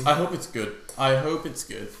screen. I hope it's good.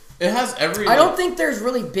 It has every... I don't think there's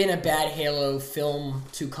really been a bad Halo film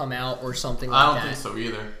to come out or something like that. I don't think so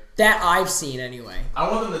either. That I've seen, anyway.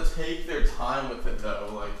 I want them to take their time with it,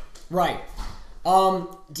 though. Like, right.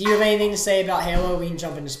 Do you have anything to say about Halo? We can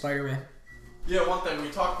jump into Spider-Man. Yeah, one thing. We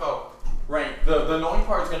talked about rank. The annoying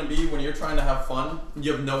part is going to be when you're trying to have fun,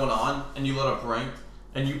 you have no one on, and you load up ranked,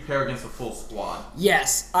 and you pair against a full squad.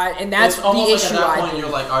 Yes, and that's the almost issue. Like at that point, you're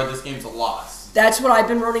like, all right, this game's a loss. That's what I've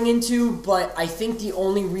been running into, but I think the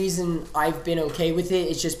only reason I've been okay with it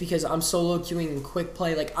is just because I'm solo queuing in quick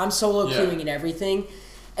play. Like, I'm solo queuing in everything.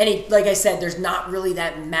 And like I said, there's not really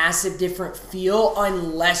that massive different feel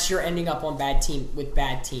unless you're ending up on bad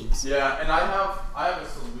teams. Yeah, and I have a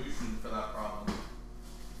solution for that problem.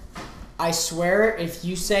 I swear, if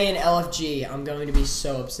you say an LFG, I'm going to be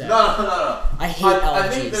so upset. No. I hate LFGs. I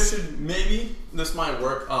think there should, maybe this might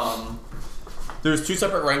work. There's 2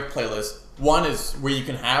 separate ranked playlists. One is where you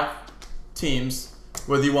can have teams,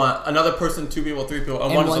 whether you want another person, 2 people, 3 people,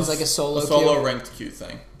 and one's like a solo queue. Ranked queue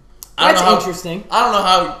thing. That's interesting. I don't know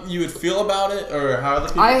how you would feel about it or how other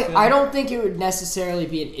people feel. I don't think it would necessarily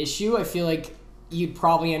be an issue. I feel like you'd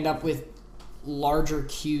probably end up with larger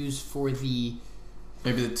queues for the...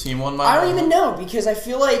 Maybe the team one might... I don't even know, because I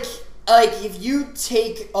feel like if you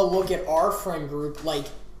take a look at our friend group, like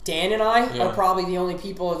Dan and I are probably the only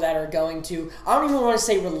people that are going to... I don't even want to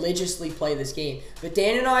say religiously play this game, but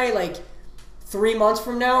Dan and I, like... 3 months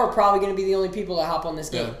from now are probably going to be the only people that hop on this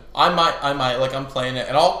game. I might. Like, I'm playing it,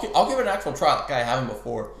 and I'll give it an actual try like I haven't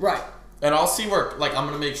before. Right. And I'll see where, like, I'm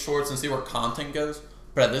going to make shorts and see where content goes.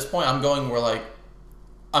 But at this point, I'm going where, like,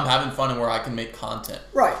 I'm having fun and where I can make content.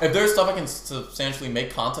 Right. If there's stuff I can substantially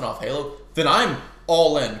make content off Halo, then I'm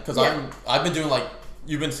all in. Because I've been doing, like,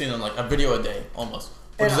 you've been seeing, like, a video a day, almost.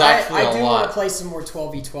 Which is actually I do want to play some more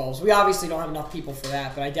 12v12s. We obviously don't have enough people for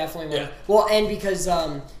that, but I definitely want to. Well, and because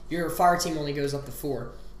your fire team only goes up to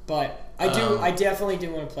 4. But I definitely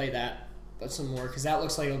do want to play that, but some more, because that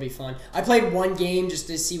looks like it'll be fun. I played one game just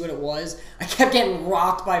to see what it was. I kept getting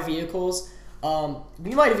rocked by vehicles.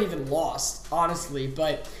 We might have even lost, honestly,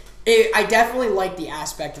 but I definitely like the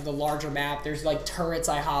aspect of the larger map. There's, like, turrets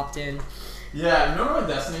I hopped in. Yeah, remember when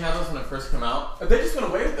Destiny had those when it first came out? They just went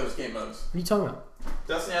away with those game modes. What are you talking about?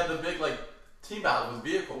 Destiny had the big, like, team battle with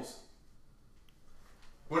vehicles.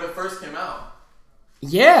 When it first came out.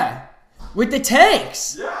 Yeah. With the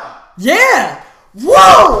tanks. Yeah. Yeah.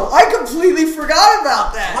 Whoa! I completely forgot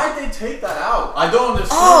about that. Why'd they take that out? I don't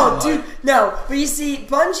understand. Oh, dude. No. But you see,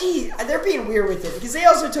 Bungie, they're being weird with it. Because they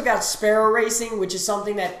also took out Sparrow Racing, which is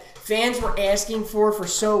something that fans were asking for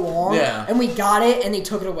so long. Yeah. And we got it, and they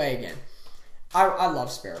took it away again. I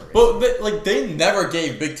love Sparrow Racing. But they never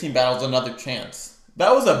gave Big Team Battles another chance.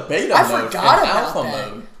 That was a beta mode. Alpha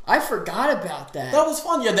mode. I forgot about that. That was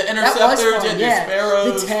fun. You had the interceptors, you had your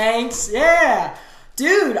sparrows. The tanks, yeah.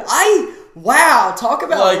 Dude, wow, talk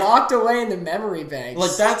about, like, locked away in the memory banks.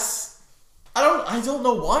 Like, that's... I don't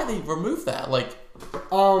know why they removed that. Like,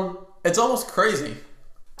 it's almost crazy.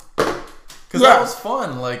 Because that was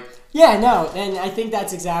fun, like... Yeah, no, and I think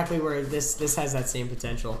that's exactly where this has that same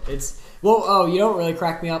potential. It's... Well, you don't really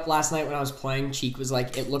crack me up. Last night when I was playing, Cheek was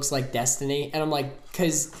like, it looks like Destiny. And I'm like,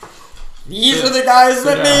 because these are the guys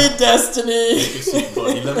that made Destiny. Seat,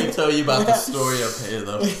 buddy. Let me tell you about the story of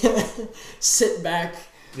Halo. Sit back.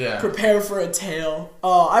 Yeah. Prepare for a tale.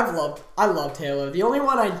 Oh, I loved Halo. The only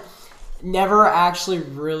one I never actually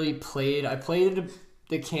really played, I played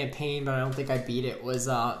the campaign, but I don't think I beat it, was...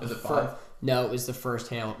 Is it 5? No, it was the first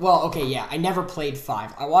Halo. Well, okay, yeah. I never played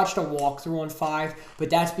 5. I watched a walkthrough on 5, but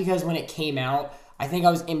that's because when it came out, I think I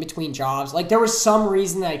was in between jobs. Like, there was some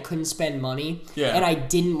reason that I couldn't spend money, and I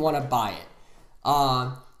didn't want to buy it.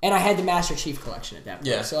 And I had the Master Chief Collection at that point.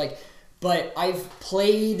 Yeah. So, like, but I've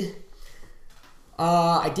played...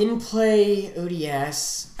 I didn't play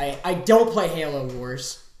ODS. I don't play Halo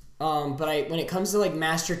Wars. But when it comes to, like,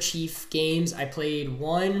 Master Chief games, I played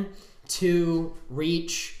 1, 2,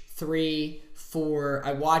 Reach... 3, 4.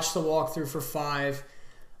 I watched the walkthrough for 5.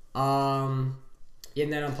 And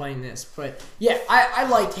then I'm playing this. But yeah, I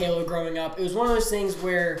liked Halo growing up. It was one of those things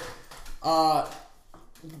where,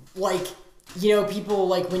 like, you know, people,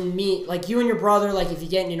 like, when like, you and your brother, like, if you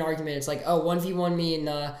get in an argument, it's like, oh, 1v1 me in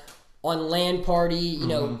on LAN party, you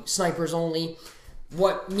know, snipers only.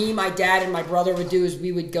 What me, my dad, and my brother would do is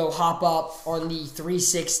we would go hop up on the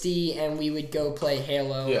 360 and we would go play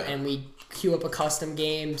Halo, and we'd queue up a custom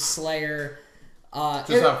game, Slayer.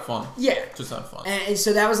 Just have fun. Yeah. Just have fun. And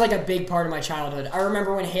so that was like a big part of my childhood. I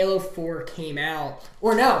remember when Halo 4 came out.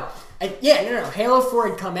 Or no. Halo 4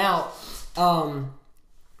 had come out.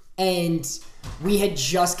 And we had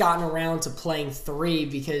just gotten around to playing 3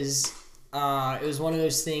 because it was one of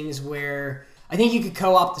those things where I think you could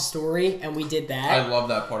co-op the story, and we did that. I love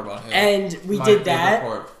that part about Halo. And we did that.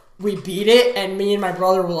 Part. We beat it, and me and my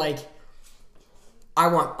brother were like, I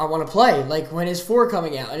want to play. Like, when is 4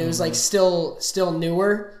 coming out? And it was like still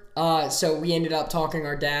newer. So we ended up talking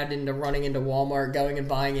our dad into running into Walmart, going and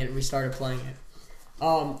buying it, and we started playing it.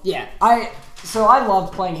 I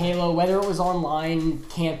loved playing Halo, whether it was online,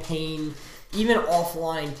 campaign, even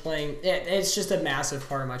offline playing. It's just a massive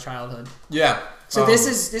part of my childhood. Yeah. So this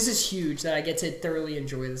is huge that I get to thoroughly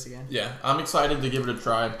enjoy this again. Yeah, I'm excited to give it a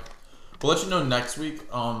try. We'll let you know next week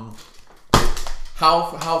how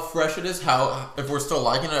fresh it is, if we're still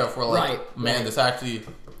liking it, or if we're like,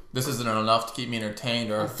 this isn't enough to keep me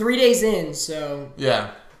entertained. Or 3 days in, so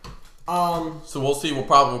yeah. So we'll see. We'll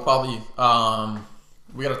probably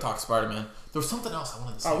we gotta talk Spiderman. There was something else I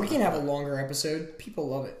wanted to say. Oh, we can have a longer episode. People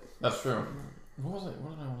love it. That's true. What was it?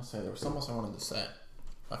 What did I want to say? There was something else I wanted to say.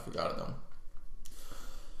 I forgot it though.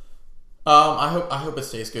 I hope it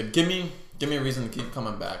stays good. Give me a reason to keep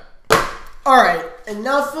coming back. All right,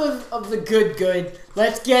 enough of the good.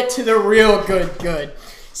 Let's get to the real good.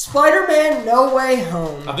 Spider-Man No Way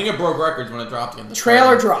Home. I think it broke records when it dropped again.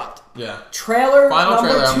 Trailer dropped. Yeah. Final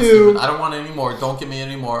trailer. 2. I don't want any more. Don't give me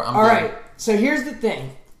any more. All right. So here's the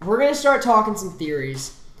thing. We're going to start talking some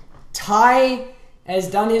theories. Ty has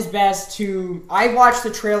done his best to... I watched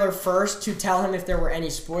the trailer first to tell him if there were any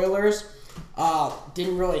spoilers.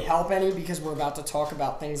 Didn't really help any because we're about to talk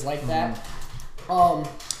about things like that.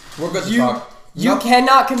 We're good to talk. You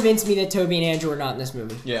cannot convince me that Toby and Andrew are not in this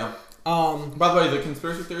movie. Yeah. By the way, the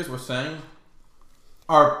conspiracy theories we're saying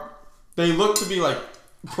they look to be like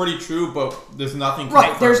pretty true, but there's nothing confirmed.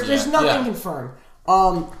 Right, there's nothing confirmed.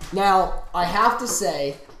 Now I have to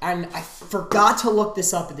say, and I forgot to look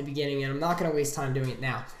this up at the beginning, and I'm not going to waste time doing it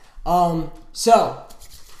now. So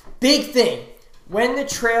big thing when the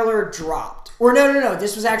trailer dropped, or no,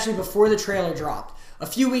 this was actually before the trailer dropped. A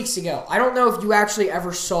few weeks ago, I don't know if you actually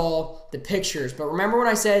ever saw the pictures, but remember when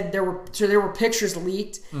I said there were pictures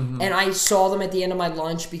leaked, and I saw them at the end of my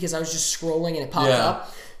lunch because I was just scrolling and it popped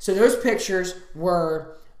up. So those pictures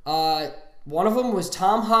were, one of them was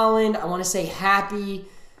Tom Holland, I want to say Happy,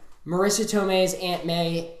 Marissa Tomei's Aunt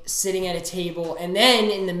May sitting at a table, and then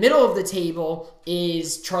in the middle of the table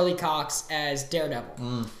is Charlie Cox as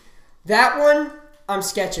Daredevil. That one I'm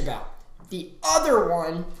sketch about. The other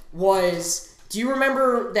one was... Do you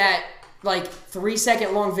remember that,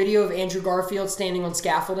 3-second long video of Andrew Garfield standing on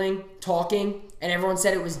scaffolding, talking, and everyone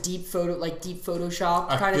said it was deep Photoshop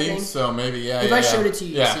kind of thing? I think so, maybe, yeah. If I showed it to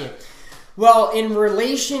you, you'd see it. Well, in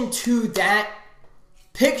relation to that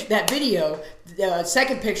video, the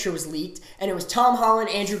second picture was leaked, and it was Tom Holland,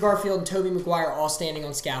 Andrew Garfield, and Tobey Maguire all standing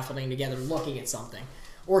on scaffolding together, looking at something,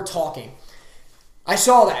 or talking. I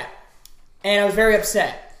saw that, and I was very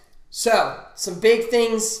upset. So, some big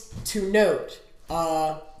things to note.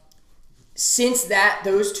 Since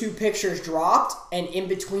those two pictures dropped, and in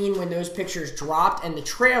between when those pictures dropped and the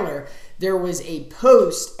trailer, there was a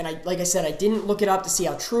post, and like I said, I didn't look it up to see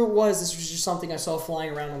how true it was. This was just something I saw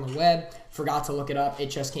flying around on the web. Forgot to look it up. It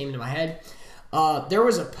just came into my head. There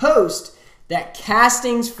was a post that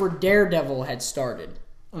castings for Daredevil had started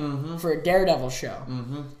for a Daredevil show.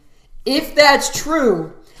 If that's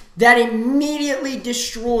true... That immediately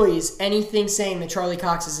destroys anything saying that Charlie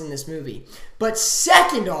Cox is in this movie. But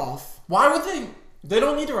second off... Why would they... They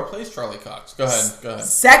don't need to replace Charlie Cox. Go ahead.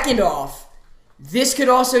 Second off, this could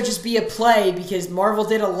also just be a play because Marvel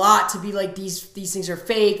did a lot to be like, these things are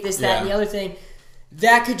fake, this, that, and the other thing.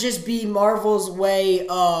 That could just be Marvel's way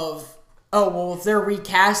of, if they're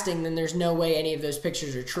recasting, then there's no way any of those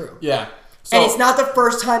pictures are true. Yeah. So, and it's not the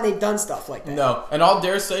first time they've done stuff like that. No. And I'll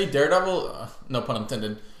dare say Daredevil, no pun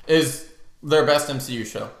intended, is their best MCU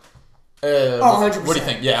show. 100%. What do you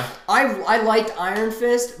think? Yeah. I liked Iron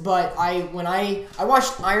Fist, but when I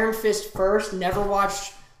watched Iron Fist first, never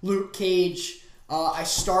watched Luke Cage. I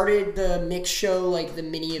started the mix show, like the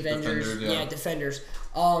mini Avengers. Defenders.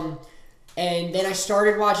 And then I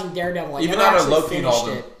started watching Daredevil. Even out of Loki and all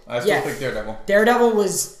them, I still picked Daredevil. Daredevil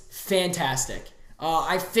was fantastic.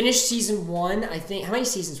 I finished season 1, I think. How many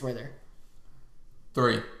seasons were there?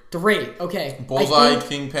 3. 3, okay. Bullseye,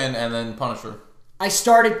 Kingpin, and then Punisher. I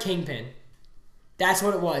started Kingpin. That's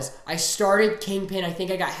what it was. I started Kingpin. I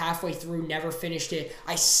think I got halfway through, never finished it.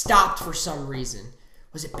 I stopped for some reason.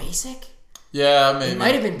 Was it Basic? Yeah, maybe. It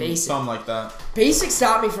might have been Basic. Something like that. Basic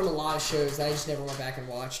stopped me from a lot of shows that I just never went back and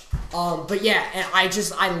watched. But yeah, and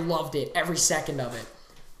I loved it. Every second of it.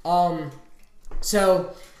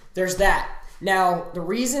 So, there's that. Now, the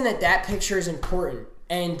reason that picture is important,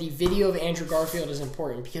 and the video of Andrew Garfield is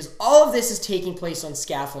important because all of this is taking place on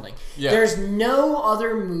scaffolding. Yeah. There's no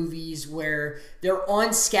other movies where they're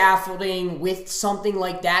on scaffolding with something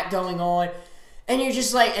like that going on, and you're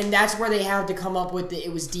just like, and that's where they have to come up with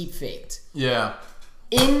it was deep faked. Yeah.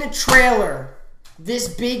 In the trailer,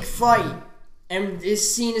 this big fight, and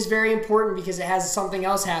this scene is very important because it has something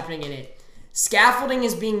else happening in it. Scaffolding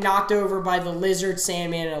is being knocked over by the Lizard,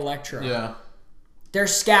 Sandman, and Electro. Yeah.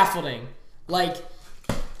 There's scaffolding. Like,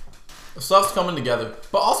 stuff's coming together.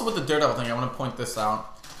 But also with the Daredevil thing, I want to point this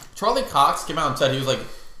out. Charlie Cox came out and said, he was like,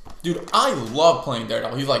 dude, I love playing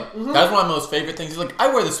Daredevil. He's like, that's one of my most favorite things. He's like,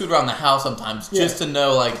 I wear the suit around the house sometimes just to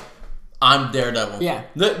know, like, I'm Daredevil. Yeah.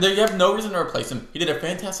 You have no reason to replace him. He did a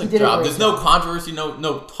fantastic job. There's no controversy,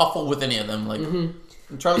 no tuffle with any of them. Like,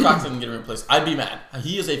 Charlie Cox didn't get replaced. I'd be mad.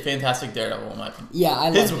 He is a fantastic Daredevil, in my opinion. Yeah, I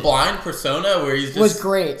love his blind persona, where he's just was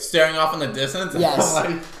great. Staring off in the distance. Yes.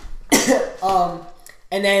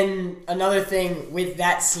 And then another thing with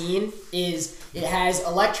that scene is it has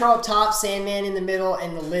Electro up top, Sandman in the middle,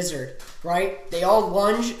 and the Lizard. Right? They all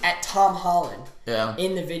lunge at Tom Holland. Yeah.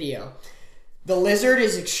 In the video, the Lizard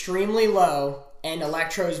is extremely low, and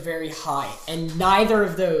Electro is very high, and neither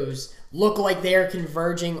of those look like they're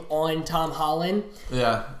converging on Tom Holland.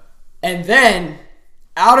 Yeah. And then,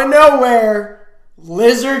 out of nowhere,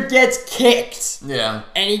 Lizard gets kicked. Yeah.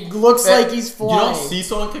 And he looks like he's flying. You don't see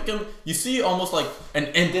someone kick him. You see almost like an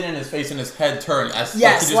indent in his face and his head turn. As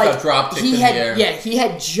like he just got drop kicked in the air. Yeah, he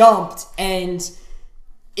had jumped, and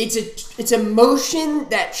it's a motion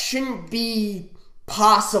that shouldn't be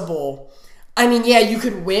possible. I mean, yeah, you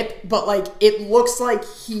could whip, but like it looks like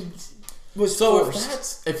he was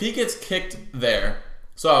forced. If he gets kicked there,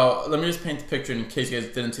 so let me just paint the picture in case you guys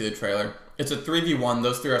didn't see the trailer. It's a 3v1.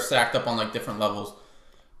 Those three are stacked up on like different levels,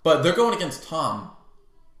 but they're going against Tom.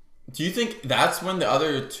 Do you think that's when the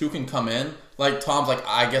other two can come in? Like Tom's like,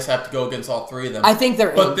 I guess I have to go against all three of them. I think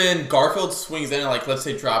they're. But then Garfield swings in and like, let's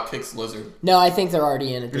say, drop kicks Lizard. No, I think they're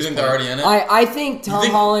already in it. You think they're already in it? I think Tom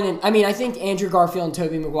Holland and I think Andrew Garfield and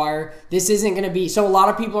Tobey Maguire. This isn't going to be. So a lot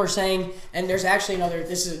of people are saying, and there's actually another.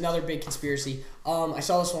 This is another big conspiracy. I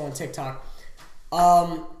saw this one on TikTok.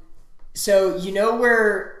 So you know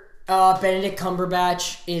where Benedict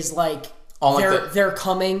Cumberbatch is like. They're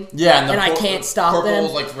coming, and I can't stop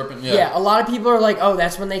them. Like ripping, a lot of people are like, "Oh,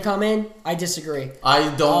 that's when they come in." I disagree. I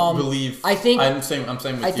don't believe. I think I'm saying with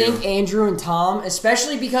you. I think Andrew and Tom,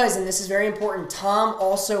 especially because, and this is very important, Tom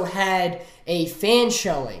also had a fan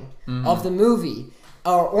showing of the movie,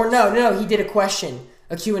 or no, he did a question,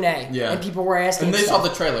 a Q&A, and people were asking. And they saw the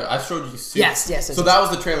trailer. I showed you. Yes. So that was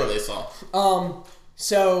the trailer they saw.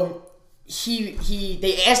 So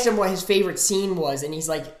they asked him what his favorite scene was, and he's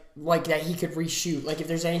like that he could reshoot. Like if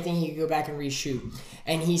there's anything he could go back and reshoot.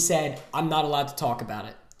 And he said, I'm not allowed to talk about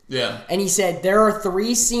it. Yeah. And he said there are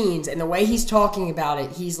 3 scenes, and the way he's talking about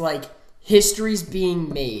it, he's like, history's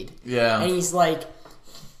being made. Yeah. And he's like,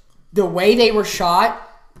 the way they were shot,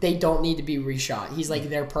 they don't need to be reshot. He's like,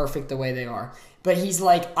 they're perfect the way they are. But he's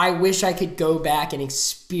like, I wish I could go back and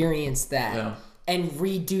experience that. Yeah. And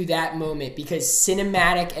redo that moment because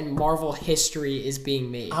cinematic and Marvel history is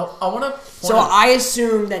being made. I want to. So I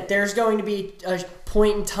assume that there's going to be a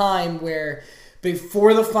point in time where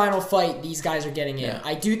before the final fight, these guys are getting in. Yeah.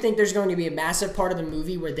 I do think there's going to be a massive part of the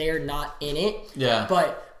movie where they are not in it. Yeah.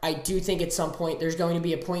 But I do think at some point there's going to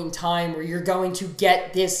be a point in time where you're going to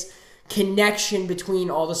get this connection between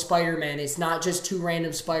all the Spider-Men. It's not just 2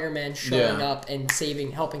 random Spider-Men showing up and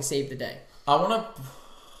helping save the day. I want to.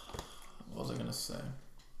 What was I gonna say?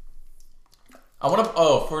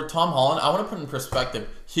 For Tom Holland, I want to put in perspective.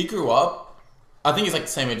 He grew up. I think he's like the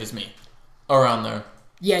same age as me, around there.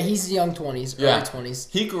 Yeah, he's young 20s, early 20s.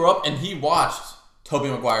 He grew up and he watched Tobey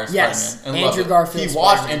Maguire's Spider-Man. And Andrew Garfield. He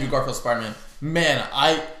watched Andrew Garfield's Spider-Man. Man,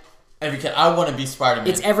 I want to be Spider-Man.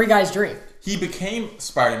 It's every guy's dream. He became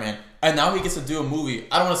Spider-Man, and now he gets to do a movie.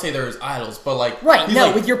 I don't want to say they're his idols, but like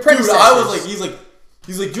with your predecessors. Dude, I was like,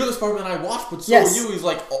 He's like, you're the Spider-Man I watched, but so are you. He's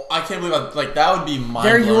like, oh, I can't believe that would be mind-blowing.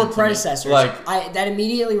 They're your predecessors. Like, that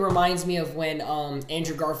immediately reminds me of when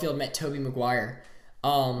Andrew Garfield met Tobey Maguire.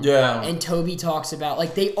 And Tobey talks about,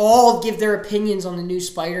 like, they all give their opinions on the new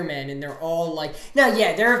Spider-Man, and they're all like,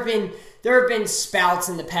 there have been spouts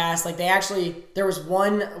in the past. Like, there was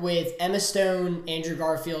one with Emma Stone, Andrew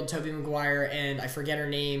Garfield, Tobey Maguire, and I forget her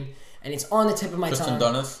name, and it's on the tip of my tongue. Kristen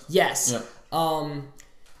Dunst? Yes. Yep.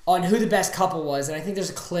 On who the best couple was, and I think there's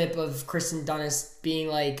a clip of Kristen Dunst being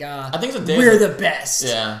like, I think we're the best.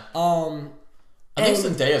 Yeah. I think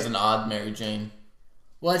Zendaya's an odd Mary Jane.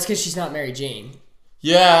 Well, it's because she's not Mary Jane.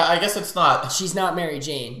 Yeah, I guess it's not. She's not Mary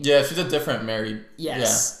Jane. Yeah, she's a different Mary.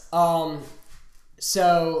 Yes. Yeah.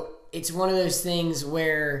 So it's one of those things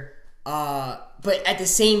where, but at the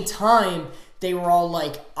same time, they were all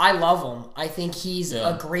like, I love him. I think he's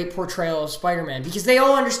a great portrayal of Spider-Man. Because they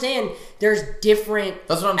all understand there's different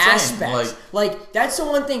aspects. Like, that's the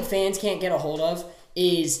one thing fans can't get a hold of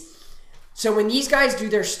is... So when these guys do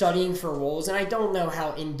their studying for roles, and I don't know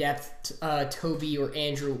how in-depth Toby or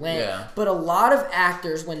Andrew went, but a lot of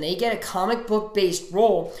actors, when they get a comic book-based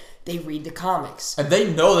role, they read the comics. And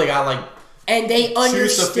they know they got, like... And they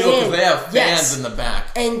understand... because they have fans in the back.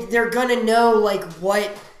 And they're gonna know, like, what...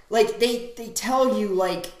 Like, they tell you,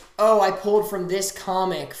 like, oh, I pulled from this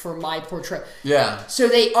comic for my portrayal. Yeah. So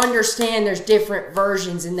they understand there's different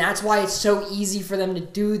versions, and that's why it's so easy for them to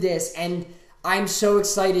do this, and... I'm so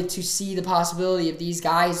excited to see the possibility of these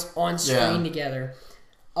guys on screen together.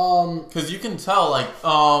 Because you can tell, like,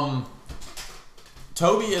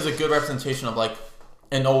 Toby is a good representation of, like,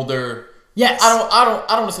 an older... Yes. I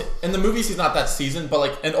don't want to say... In the movies, he's not that seasoned, but,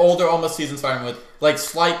 like, an older, almost seasoned Spider-Man with, like,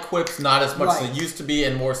 slight quips, not as much as they used to be,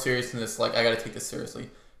 and more seriousness, like, I gotta take this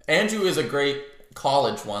seriously. Andrew is a great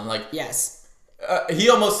college one, like... Yes. He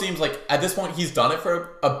almost seems like, at this point, he's done it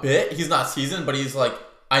for a bit. He's not seasoned, but he's, like...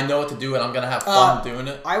 I know what to do, and I'm going to have fun doing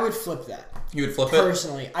it. I would flip that. You would flip it?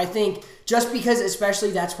 Personally. I think just because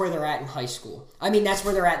especially that's where they're at in high school. I mean, that's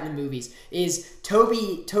where they're at in the movies. Is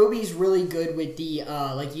Toby's really good with the,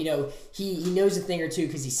 like, you know, he knows a thing or two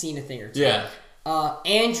because he's seen a thing or two. Yeah.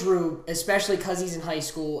 Andrew, especially because he's in high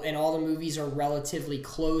school and all the movies are relatively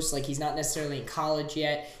close, like he's not necessarily in college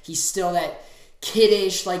yet. He's still that...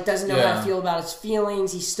 kiddish, like doesn't know how to feel about his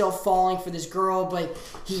feelings. He's still falling for this girl, but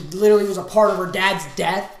he literally was a part of her dad's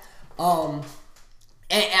death. And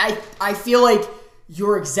I feel like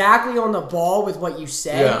you're exactly on the ball with what you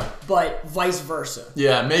said, but vice versa.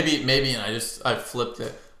 Yeah, maybe, and I flipped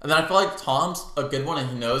it. And then I feel like Tom's a good one, and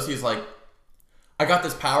he knows he's like, I got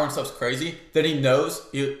this power and stuff's crazy. Then he knows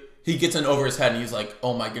he gets in over his head, and he's like,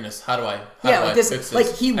 "Oh my goodness, how do I fix this?"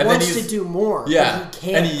 Like he wants to do more. Yeah, but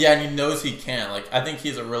he can't. And he knows he can. Like I think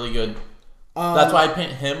he's a really good. That's why I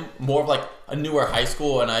paint him more of like a newer high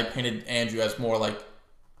school, and I painted Andrew as more like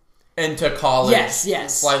into college.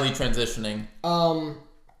 Yes. Slightly transitioning. And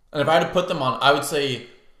if I had to put them on, I would say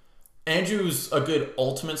Andrew's a good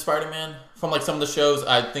Ultimate Spider-Man from like some of the shows.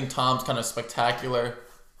 I think Tom's kind of spectacular,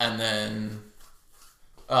 and then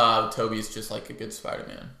Toby's just like a good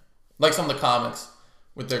Spider-Man. Like some of the comics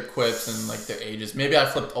with their quips and like their ages. Maybe I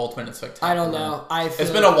flipped Ultimate and Spectacular. I don't know. It's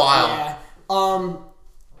been a while. Yeah.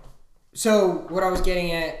 So what I was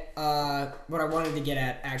getting at, what I wanted to get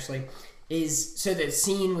at actually, is so the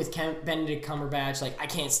scene with Benedict Cumberbatch, like I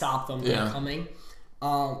can't stop them from coming.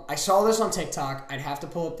 I saw this on TikTok. I'd have to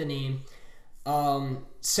pull up the name.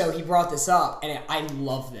 So he brought this up, and I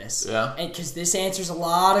love this. Yeah. And because this answers a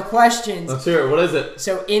lot of questions. Let's hear it. What is it?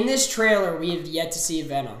 So in this trailer, we have yet to see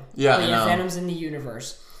Venom. Yeah, I know. Venom's in the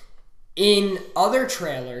universe. In other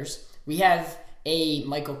trailers, we have a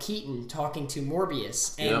Michael Keaton talking to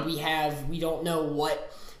Morbius, and we don't know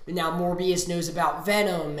what. Now Morbius knows about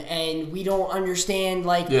Venom, and we don't understand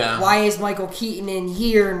why is Michael Keaton in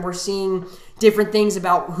here, and we're seeing different things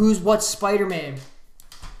about what's Spider-Man.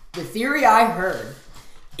 The theory I heard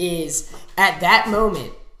is at that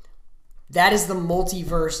moment, that is the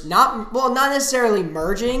multiverse, not necessarily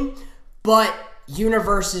merging, but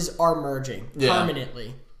universes are merging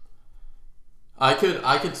permanently. I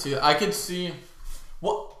could see it. I could see.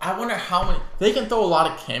 Well, I wonder how many. They can throw a lot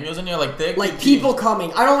of cameos in here, like people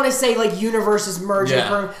coming. I don't want to say like universes merging.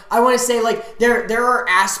 Yeah. I want to say like there are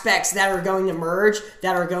aspects that are going to merge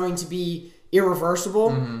that are going to be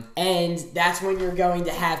irreversible, and that's when you're going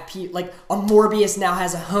to have like a Morbius now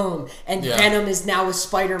has a home, and Venom is now with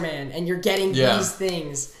Spider-Man, and you're getting these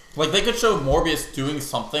things. Like they could show Morbius doing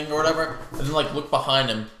something or whatever, and then like look behind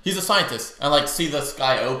him. He's a scientist, and like see the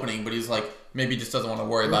sky opening, but he's like maybe just doesn't want to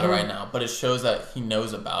worry about it right now. But it shows that he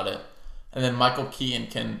knows about it, and then Michael Keaton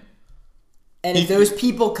can. And if those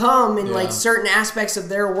people come in like certain aspects of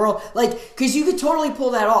their world, like, because you could totally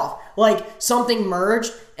pull that off. Like, something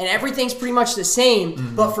merged and everything's pretty much the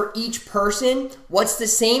same, but for each person, what's the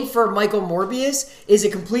same for Michael Morbius is a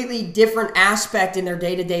completely different aspect in their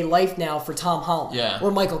day-to-day life now for Tom Holland. Yeah. Or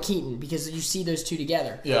Michael Keaton, because you see those two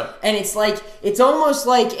together. Yeah. And it's like, it's almost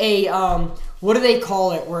like a, what do they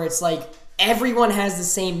call it, where it's like, everyone has the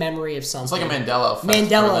same memory of something. It's like a Mandela effect.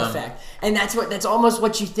 Mandela effect. And that's almost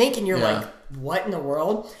what you think, and you're like, what in the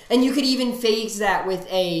world? And you could even phase that with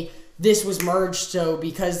this was merged so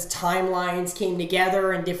because timelines came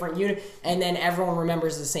together in different units, and then everyone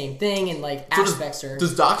remembers the same thing, and like so aspects are.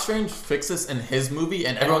 Does Doc Strange fix this in his movie,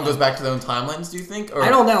 and everyone goes back to their own timelines? Do you think? Or? I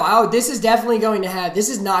don't know. This is definitely going to have. This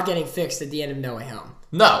is not getting fixed at the end of No Way Home.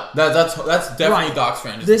 No, that's definitely right. Doc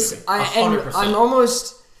Strange's movie. 100%. I'm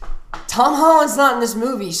almost... Tom Holland's not in this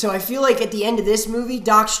movie, so I feel like at the end of this movie,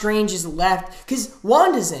 Doc Strange is left... Because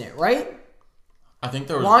Wanda's in it, right? I think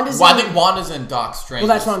there was... I think Wanda's in Doc Strange. Well,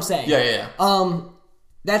 that's what I'm saying. Yeah.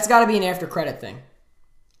 That's got to be an after-credit thing.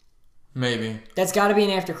 Maybe. That's got to be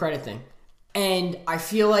an after-credit thing. And I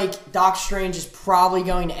feel like Doc Strange is probably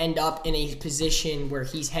going to end up in a position where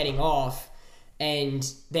he's heading off, and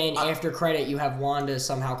then after credit you have Wanda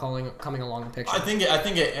somehow coming along the picture. I think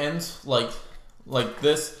it ends like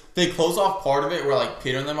this. They close off part of it where like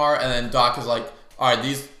Peter and them are, and then Doc is like, all right,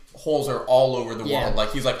 these holes are all over the world.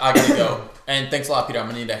 Like he's like, I gotta go. And thanks a lot, Peter. I'm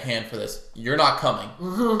gonna need a hand for this. You're not coming.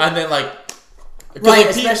 Mm-hmm. And then like, right,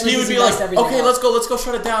 like he would be like, okay, let's go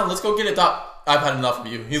shut it down. Let's go get it, Doc. I've had enough of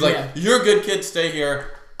you. He's like, you're a good kid, stay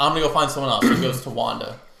here. I'm going to go find someone else. He goes to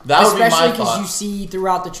Wanda. That would be my thought. Especially because you see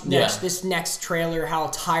throughout this next trailer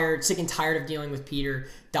how sick and tired of dealing with Peter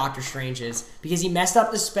Doctor Strange is. Because he messed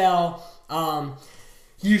up the spell.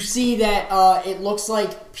 You see that it looks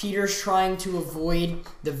like Peter's trying to avoid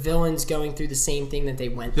the villains going through the same thing that they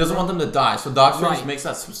went through. He doesn't want them to die. So Doctor Strange makes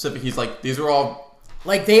that specific. He's like, these are all...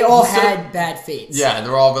 Like, they all had bad fates. Yeah,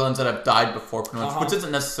 they're all villains that have died before, pretty much, which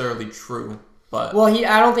isn't necessarily true. But well,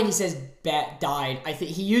 I don't think he says died. I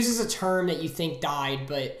think he uses a term that you think died,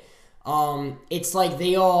 but it's like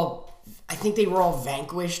I think they were all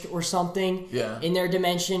vanquished or something in their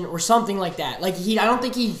dimension or something like that. Like I don't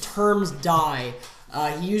think he terms die.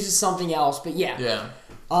 He uses something else, but yeah.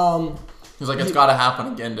 He's like, it's got to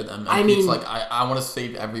happen again to them. And he's like, I want to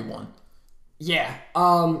save everyone. Yeah,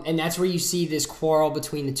 and that's where you see this quarrel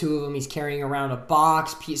between the two of them. He's carrying around a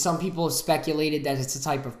box. Some people have speculated that it's a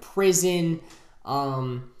type of prison.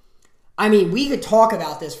 We could talk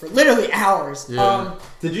about this for literally hours. Yeah.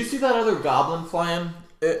 Did you see that other goblin flying?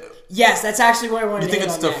 Yes, that's actually what I wanted to hit on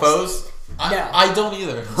next. You think it's Defoe's? No. I don't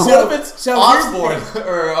either. What if it's Osborn?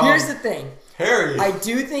 Here's the thing. Harry. I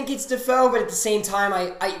do think it's Defoe, but at the same time,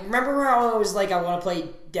 I remember how I was like, I want to play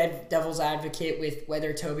devil's advocate with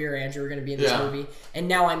whether Toby or Andrew are going to be in this movie, and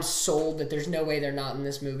now I'm sold that there's no way they're not in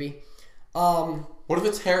this movie. What if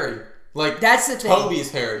it's Harry? Like, that's the thing.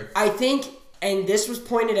 Toby's Harry. I think, and this was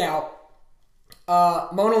pointed out,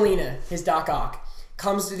 Mona Lena, his Doc Ock,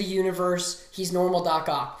 comes to the universe. He's normal Doc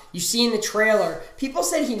Ock. You see in the trailer, people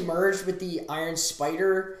said he merged with the Iron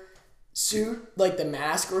Spider suit, like the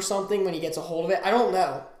mask or something, when he gets a hold of it. I don't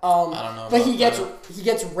know. I don't know. But he gets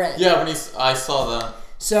red. Yeah, I saw that.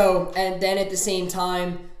 So, and then at the same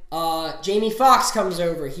time, Jamie Foxx comes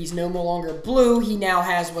over. He's no longer blue. He now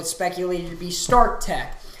has what's speculated to be Stark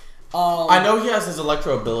tech. I know he has his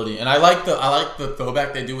electro ability, and I like the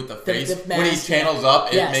throwback they do with the face. When he channels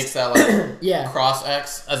up, it makes that like cross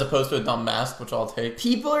X as opposed to a dumb mask, which I'll take.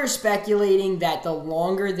 People are speculating that the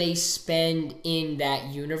longer they spend in that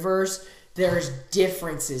universe, there's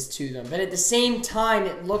differences to them. But at the same time,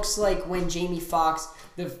 it looks like when Jamie Foxx,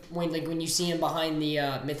 when you see him behind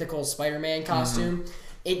the mythical Spiderman costume,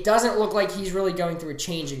 it doesn't look like he's really going through a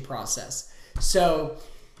changing process. So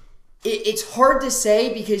it's hard to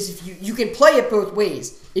say, because if you can play it both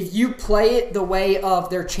ways. If you play it the way of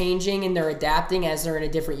they're changing and they're adapting as they're in a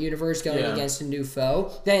different universe going against a new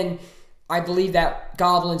foe, then I believe that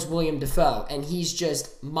Goblin's William Dafoe, and he's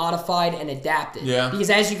just modified and adapted. Yeah. Because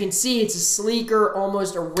as you can see, it's a sleeker,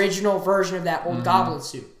 almost original version of that old Goblin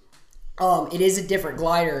suit. It is a different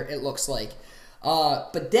glider, it looks like.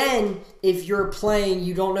 But then, if you're playing,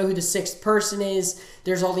 you don't know who the sixth person is,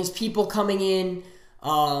 there's all these people coming in,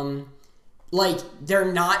 like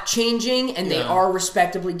they're not changing and they are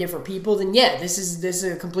respectably different people, then this is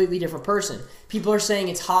a completely different person. People are saying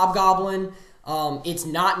it's Hobgoblin, it's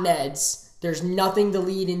not Ned's. There's nothing to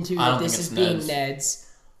lead into that this is being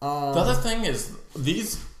Ned's. The other thing is,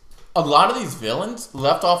 a lot of these villains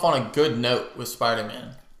left off on a good note with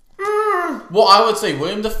Spider-Man. Well, I would say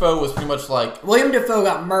William Dafoe was pretty much like... William Dafoe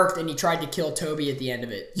got murked and he tried to kill Toby at the end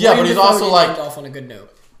of it. Yeah, William but he's Dafoe also like... end off on a good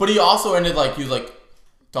note. But he also ended like, he was like,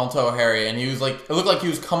 don't tell Harry, and he was like, it looked like he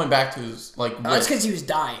was coming back to his like... That's because he was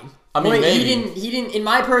dying. I mean, maybe. He didn't, in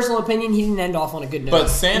my personal opinion, he didn't end off on a good note. But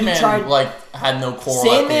Sandman, had no core.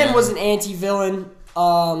 Sandman was an anti-villain.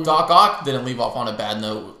 Doc Ock didn't leave off on a bad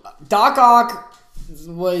note. Doc Ock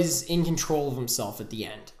was in control of himself at the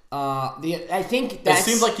end. I think it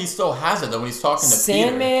seems like he still has it though when he's talking to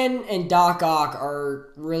Sandman Peter. And Doc Ock are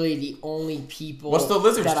really the only people. What's the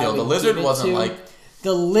Lizard's deal? The Lizard wasn't like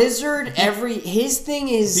the Lizard. His thing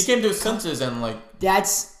is he came to his senses and like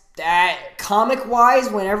that comic wise.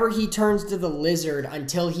 Whenever he turns to the Lizard,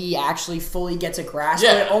 until he actually fully gets a grasp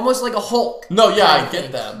of it, almost like a Hulk. No, I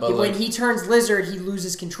get that. But when he turns Lizard, he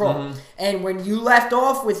loses control. And when you left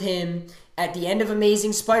off with him at the end of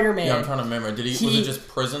Amazing Spider-Man. Yeah, I'm trying to remember. Was it just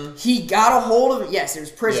prison? He got a hold of it. Yes, it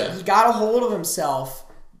was prison. Yeah. He got a hold of himself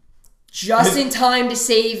just in time to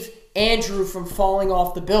save Andrew from falling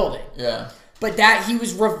off the building. Yeah. But that he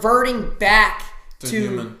was reverting back to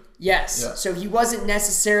human. Yes. Yeah. So he wasn't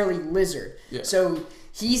necessarily Lizard. Yeah. So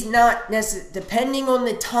he's not depending on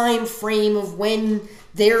the time frame of when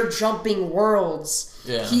they're jumping worlds.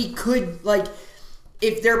 Yeah. He could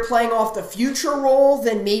if they're playing off the future role,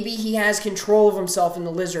 then maybe he has control of himself in the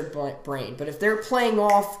Lizard brain. But if they're playing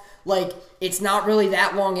off it's not really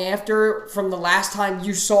that long after from the last time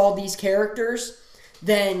you saw these characters,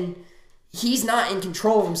 then he's not in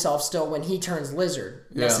control of himself still when he turns Lizard,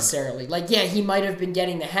 necessarily. He might have been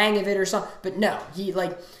getting the hang of it or something, but no, he,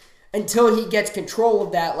 until he gets control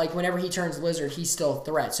of that, whenever he turns Lizard, he's still a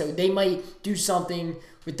threat. So they might do something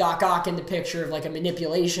with Doc Ock in the picture of, a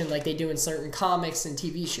manipulation like they do in certain comics and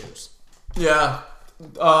TV shows. Yeah.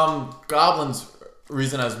 Goblin's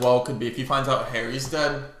reason as well could be if he finds out Harry's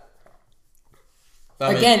dead.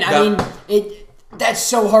 That's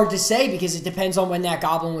so hard to say because it depends on when that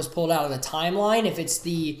Goblin was pulled out of the timeline. If it's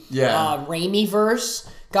the Raimi-verse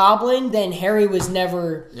Goblin, then Harry was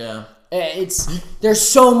never... Yeah. There's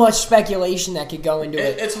so much speculation that could go into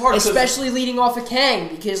it. It's hard, especially leading off of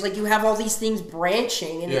Kang, because you have all these things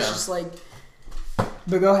branching, and it's just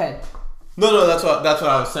But go ahead. No, that's what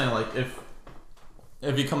I was saying.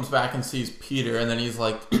 If he comes back and sees Peter, and then he's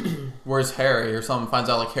like, "Where's Harry?" or something, finds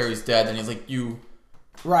out Harry's dead, then he's like, "You."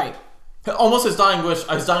 Right. Almost his dying wish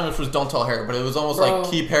was don't tell Harry, but it was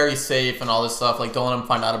almost keep Harry safe and all this stuff, don't let him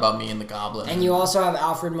find out about me and the Goblin. And you also have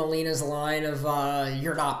Alfred Molina's line of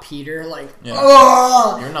 "You're not Peter," You're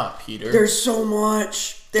not Peter. There's so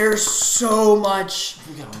much. We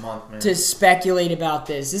got a month, man, to speculate about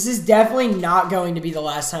this. This is definitely not going to be the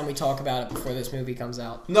last time we talk about it before this movie comes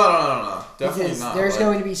out. No, definitely because not. There's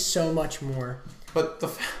going to be so much more. But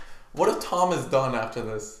what if Tom is done after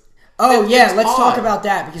this? Oh, let's talk about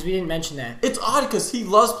that because we didn't mention that. It's odd because he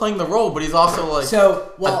loves playing the role, but he's also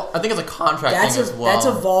I think it's a contract thing as well. That's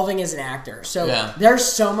evolving as an actor. So there's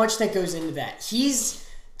so much that goes into that. He's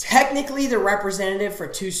technically the representative for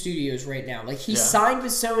 2 studios right now. He's signed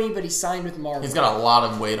with Sony, but he's signed with Marvel. He's got a lot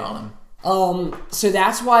of weight on him. So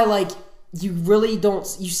that's why you really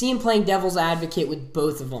don't... You see him playing devil's advocate with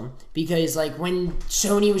both of them because when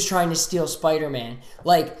Sony was trying to steal Spider-Man,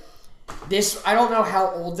 this, I don't know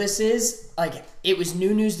how old this is. It was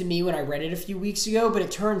new news to me when I read it a few weeks ago, but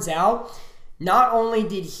it turns out not only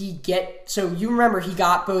did he get... So you remember he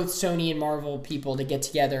got both Sony and Marvel people to get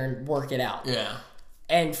together and work it out. Yeah.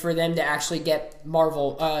 And for them to actually get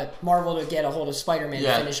Marvel to get a hold of Spider-Man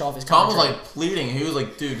to finish off his contract. Tom was pleading. He was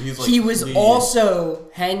dude, he was pleading. Also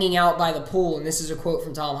hanging out by the pool, and this is a quote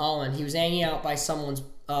from Tom Holland. He was hanging out by someone's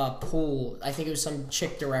pool. I think it was some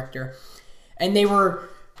chick director. And they were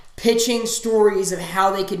pitching stories of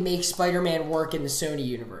how they could make Spider-Man work in the Sony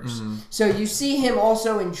universe. Mm-hmm. So you see him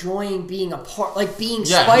also enjoying being a part, being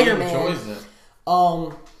Spider-Man. He enjoys it.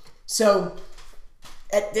 So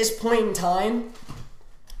at this point in time,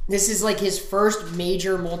 this is his first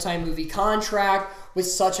major multi-movie contract with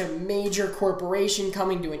such a major corporation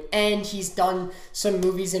coming to an end. He's done some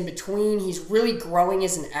movies in between. He's really growing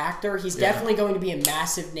as an actor. He's definitely going to be a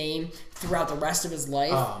massive name throughout the rest of his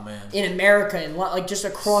life. Oh, man. In America and just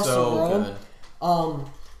across the world. Good.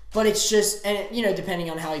 But it's just, and depending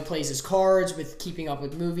on how he plays his cards with keeping up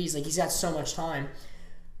with movies, he's got so much time.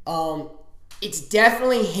 It's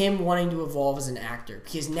definitely him wanting to evolve as an actor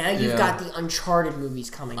because now you've got the Uncharted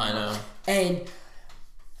movies coming out. I know. And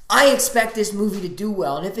I expect this movie to do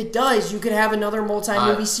well, and if it does, you could have another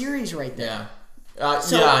multi-movie series right there. Yeah.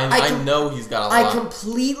 I know he's got a lot. I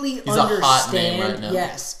completely understand. He's a hot name right now.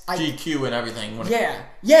 Yes. GQ and everything. Yeah.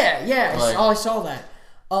 I saw that.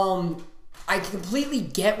 I completely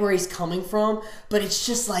get where he's coming from, but it's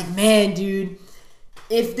just man, dude,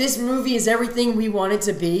 if this movie is everything we want it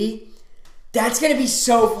to be, that's going to be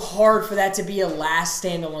so hard for that to be a last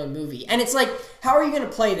standalone movie. And it's how are you going to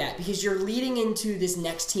play that? Because you're leading into this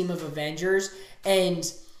next team of Avengers,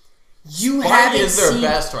 and you haven't seen...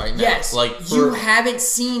 their best right now. Yes, you haven't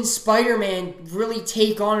seen Spider-Man really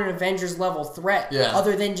take on an Avengers-level threat,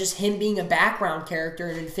 other than just him being a background character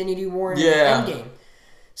in Infinity War and Endgame.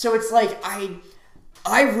 So it's I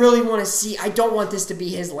really want to see... I don't want this to be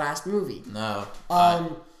his last movie. No.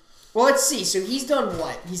 Well, let's see. So he's done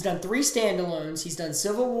what? He's done 3 standalones. He's done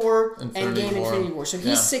Civil War, Endgame, Infinity War. So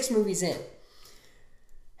he's 6 movies in.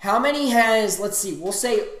 How many has, let's see, we'll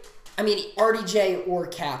say, RDJ or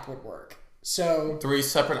Cap would work. So 3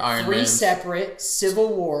 separate Iron Man. 3 separate.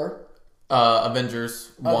 Civil War.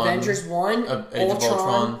 Avengers 1. Age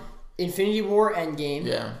Ultron. Infinity War, Endgame.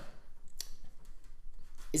 Yeah.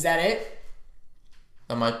 Is that it?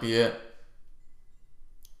 That might be it.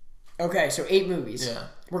 Okay, so 8 movies. Yeah.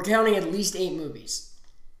 We're counting at least 8 movies.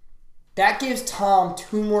 That gives Tom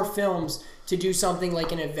 2 more films to do something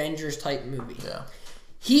like an Avengers type movie. Yeah.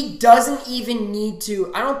 He doesn't even need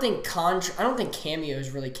to. I don't think cameos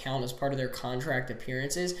really count as part of their contract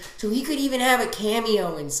appearances. So he could even have a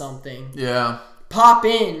cameo in something. Yeah. Pop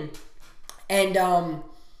in and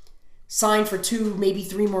sign for 2, maybe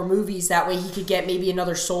 3 more movies. That way he could get maybe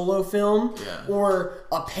another solo film or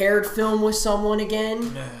a paired film with someone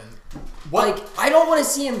again. Man. Like, I don't want to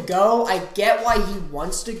see him go. I get why he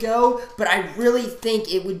wants to go, but I really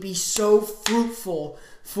think it would be so fruitful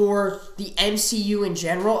for the MCU in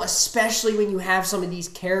general, especially when you have some of these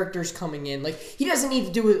characters coming in. Like, he doesn't need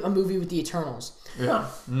to do a movie with the Eternals. Yeah.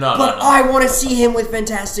 But I want to see him with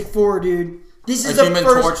Fantastic Four, dude. This is the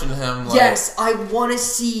first... Torch in him. Like... Yes, I want to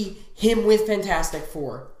see him with Fantastic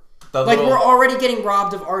Four. We're already getting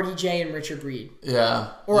robbed of RDJ and Richard Reed.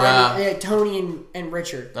 Yeah. Or Tony and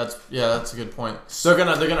Richard. That's a good point. They're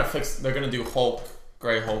gonna do Hulk,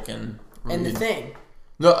 Grey Hulk, and Reed. And the Thing.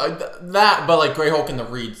 No, but like Grey Hulk and the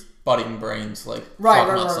Reeds butting brains, like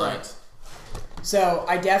talking about science. So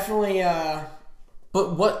I definitely.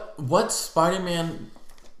 But what Spider-Man?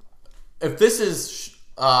 If this is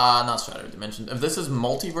not Shattered Dimension, if this is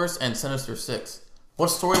Multiverse and Sinister Six, what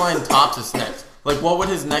storyline tops this next? Like, what would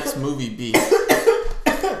his next movie be?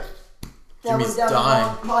 Jimmy's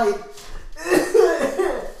dying.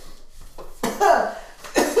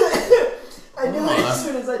 I knew it as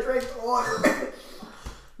soon as I drank the water.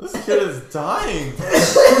 This kid is dying.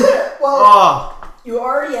 You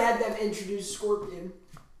already had them introduce Scorpion.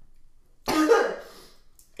 And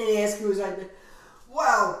he asked who was like,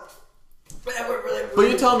 wow. But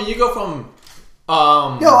you tell me, you go from...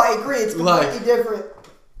 no, I agree. It's completely different.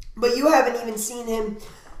 But you haven't even seen him.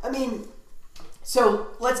 I mean, so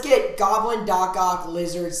let's get Goblin, Doc Ock,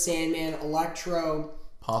 Lizard, Sandman, Electro,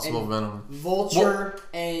 possible Venom, Vulture,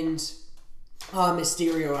 and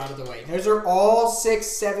Mysterio out of the way. Those are all 6,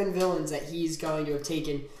 7 villains that he's going to have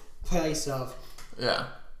taken place of. Yeah.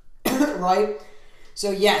 Right? So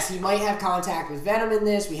yes, he might have contact with Venom in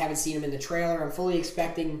this. We haven't seen him in the trailer.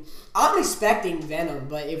 I'm expecting Venom,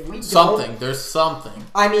 but if we don't... There's something.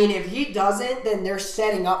 I mean, if he doesn't, then they're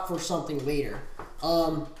setting up for something later.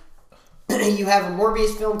 You have a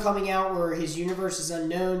Morbius film coming out where his universe is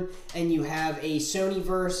unknown, and you have a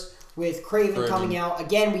Sony-verse with Kraven coming out.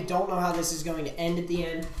 Again, we don't know how this is going to end at the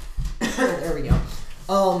end. There we go.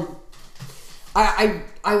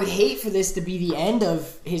 I would hate for this to be the end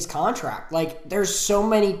of his contract. Like, there's so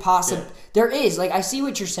many possible... Yeah. There is. Like, I see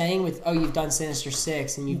what you're saying with, you've done Sinister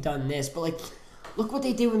Six and you've done this, but, like, look what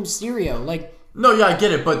they did with Mysterio. Like... No, yeah, I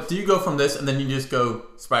get it, but do you go from this and then you just go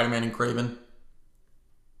Spider-Man and Kraven?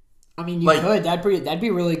 I mean, you could. That'd be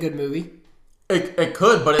a really good movie. It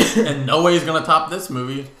could, but in no way is going to top this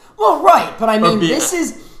movie. Well, right, but I mean, this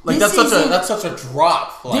is... Like, that's such a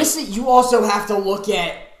drop. Like, you also have to look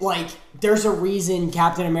at, like, there's a reason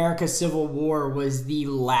Captain America Civil War was the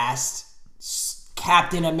last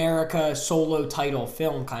Captain America solo title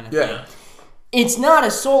film kind of thing. It's not a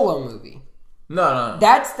solo movie. No.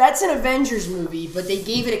 That's an Avengers movie, but they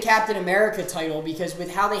gave it a Captain America title because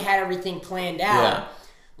with how they had everything planned out,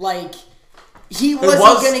 like, he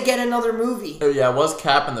wasn't going to get another movie. Yeah, it was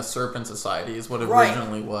Cap and the Serpent Society is what it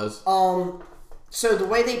originally was. So the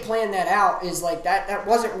way they planned that out is like that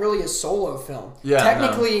wasn't really a solo film. Yeah,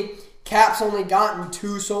 technically, Cap's only gotten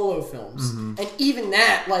 2 solo films, and even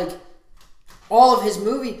that, like, all of his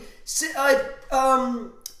movie.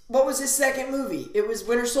 What was his second movie? It was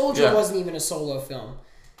Winter Soldier. Wasn't even a solo film.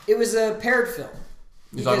 It was a paired film.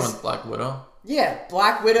 You talking about Black Widow? Yeah,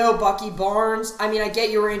 Black Widow, Bucky Barnes. I mean, I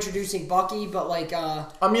get you were introducing Bucky, but like, I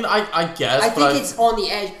mean, I guess. I think it's on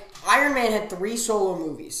the edge. Iron Man had 3 solo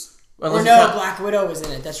movies. Black Widow was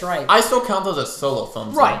in it. That's right. I still count those as solo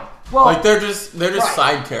films. Right. Though. Well, like they're just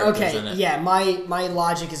side characters in it. Yeah, my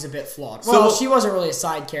logic is a bit flawed. Well, she wasn't really a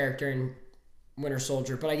side character in Winter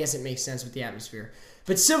Soldier, but I guess it makes sense with the atmosphere.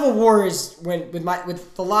 But Civil War is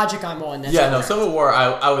with the logic I'm on. That's Civil War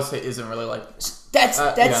I would say isn't really like that's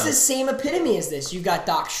the same epitome as this. You got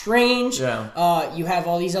Doc Strange. Yeah. You have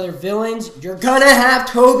all these other villains. You're gonna have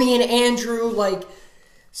Toby and Andrew. Like,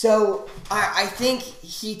 so I think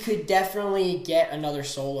he could definitely get another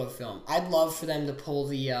solo film. I'd love for them to pull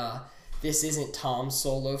the this isn't Tom's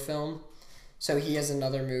solo film, so he has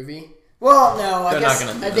another movie. Well, no, I guess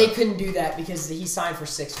they couldn't do that because he signed for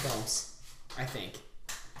 6 films, I think.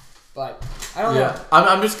 But I don't know.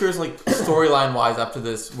 I'm just curious, like, storyline wise after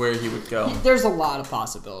this, where he would go. There's a lot of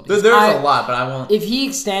possibilities. There's a lot, but I won't. If he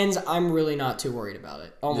extends, I'm really not too worried about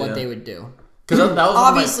it on what they would do. Because that was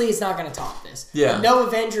obviously it's not going to top this. Yeah. No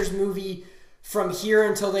Avengers movie from here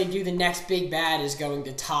until they do the next big bad is going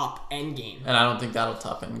to top Endgame. And I don't think that'll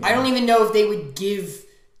top Endgame. I don't even know if they would give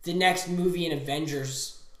the next movie an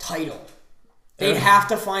Avengers title. They'd have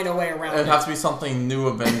to find a way around it. It'd have to be something new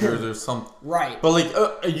Avengers or something. Right. But like,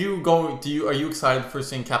 are you excited for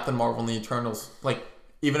seeing Captain Marvel and the Eternals? Like,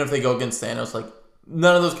 even if they go against Thanos, like,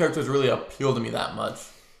 none of those characters really appeal to me that much.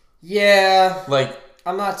 Yeah. Like,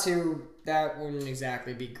 I'm not too. That wouldn't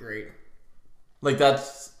exactly be great. Like,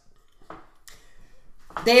 that's.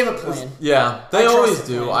 They have a plan. Yeah, they always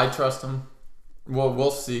do. I trust them. Well, we'll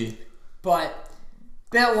see. But.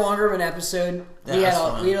 Bit longer of an episode.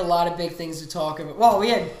 Yeah, we had a lot of big things to talk about. Well, we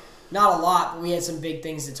had not a lot, but we had some big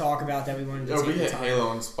things to talk about that we wanted to. We hit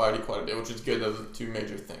Halo and Spidey quite a bit, which is good. Those are two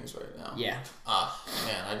major things right now. Yeah.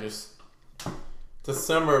 Man,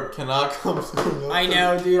 December cannot come soon. I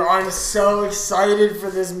know, dude. I'm so excited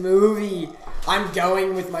for this movie. I'm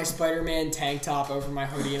going with my Spider-Man tank top over my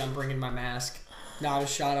hoodie, and I'm bringing my mask. Not a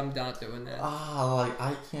shot. I'm not doing that.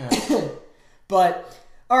 I can't. But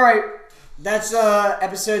all right. That's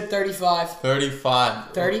episode 35.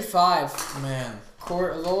 35. Man. A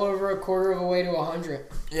little over a quarter of a way to 100.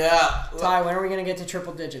 Yeah. Ty, when are we going to get to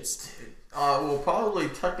triple digits? Well, probably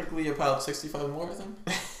technically about 65 more, I think.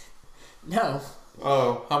 No.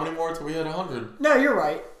 Oh, how many more until we hit 100? No, you're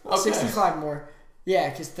right. Okay. 65 more. Yeah,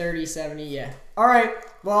 because 30, 70, yeah. All right.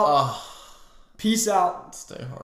 Well, peace out. Stay hard.